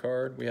that other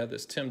card. We had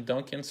this Tim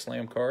Duncan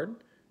slam card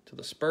to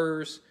the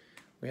Spurs.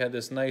 We had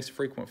this nice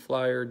frequent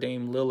flyer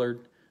Dame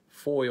Lillard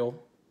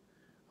foil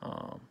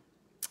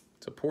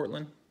to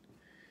Portland.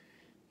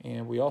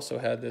 And we also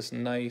had this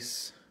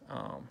nice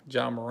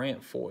John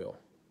Morant foil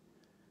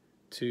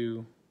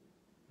to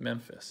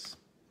Memphis.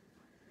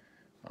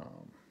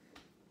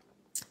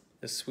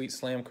 This sweet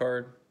slam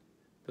card,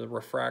 the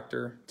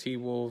Refractor,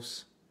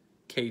 T-Wolves,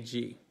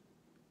 KG.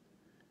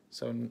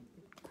 So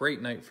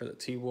great night for the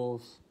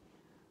T-Wolves.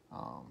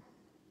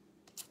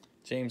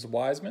 James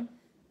Wiseman,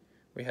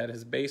 we had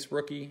his base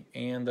rookie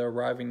and the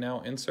arriving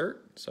now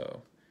insert.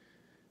 So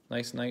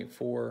nice night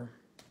for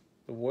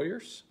the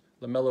Warriors.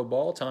 LaMelo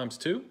Ball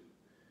 ×2.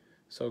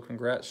 So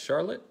congrats,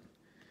 Charlotte.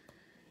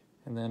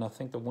 And then I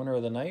think the winner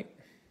of the night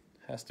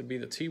has to be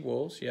the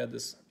T-Wolves. You had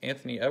this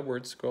Anthony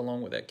Edwards go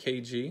along with that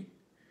KG.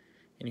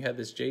 And you had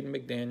this Jaden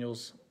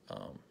McDaniels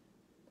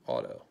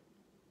auto.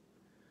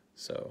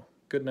 So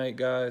good night,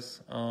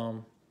 guys.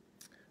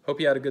 Hope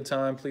you had a good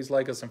time. Please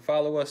like us and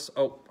follow us.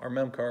 Oh, our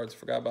mem cards.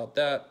 Forgot about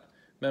that.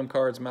 Mem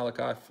cards,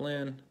 Malachi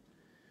Flynn,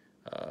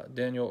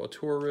 Daniel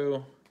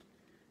Oturu,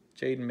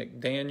 Jaden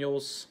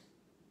McDaniels,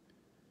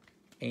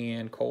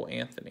 and Cole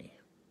Anthony.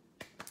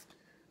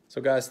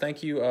 So, guys,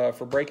 thank you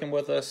for breaking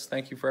with us.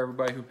 Thank you for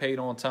everybody who paid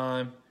on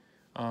time.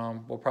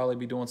 We'll probably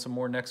be doing some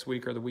more next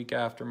week or the week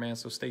after, man,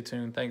 so stay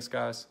tuned. Thanks,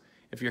 guys.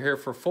 If you're here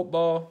for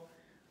football,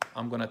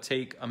 I'm going to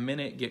take a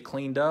minute, get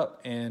cleaned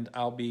up, and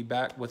I'll be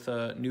back with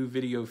a new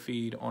video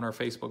feed on our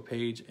Facebook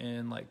page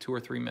in like 2 or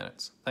 3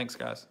 minutes. Thanks,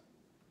 guys.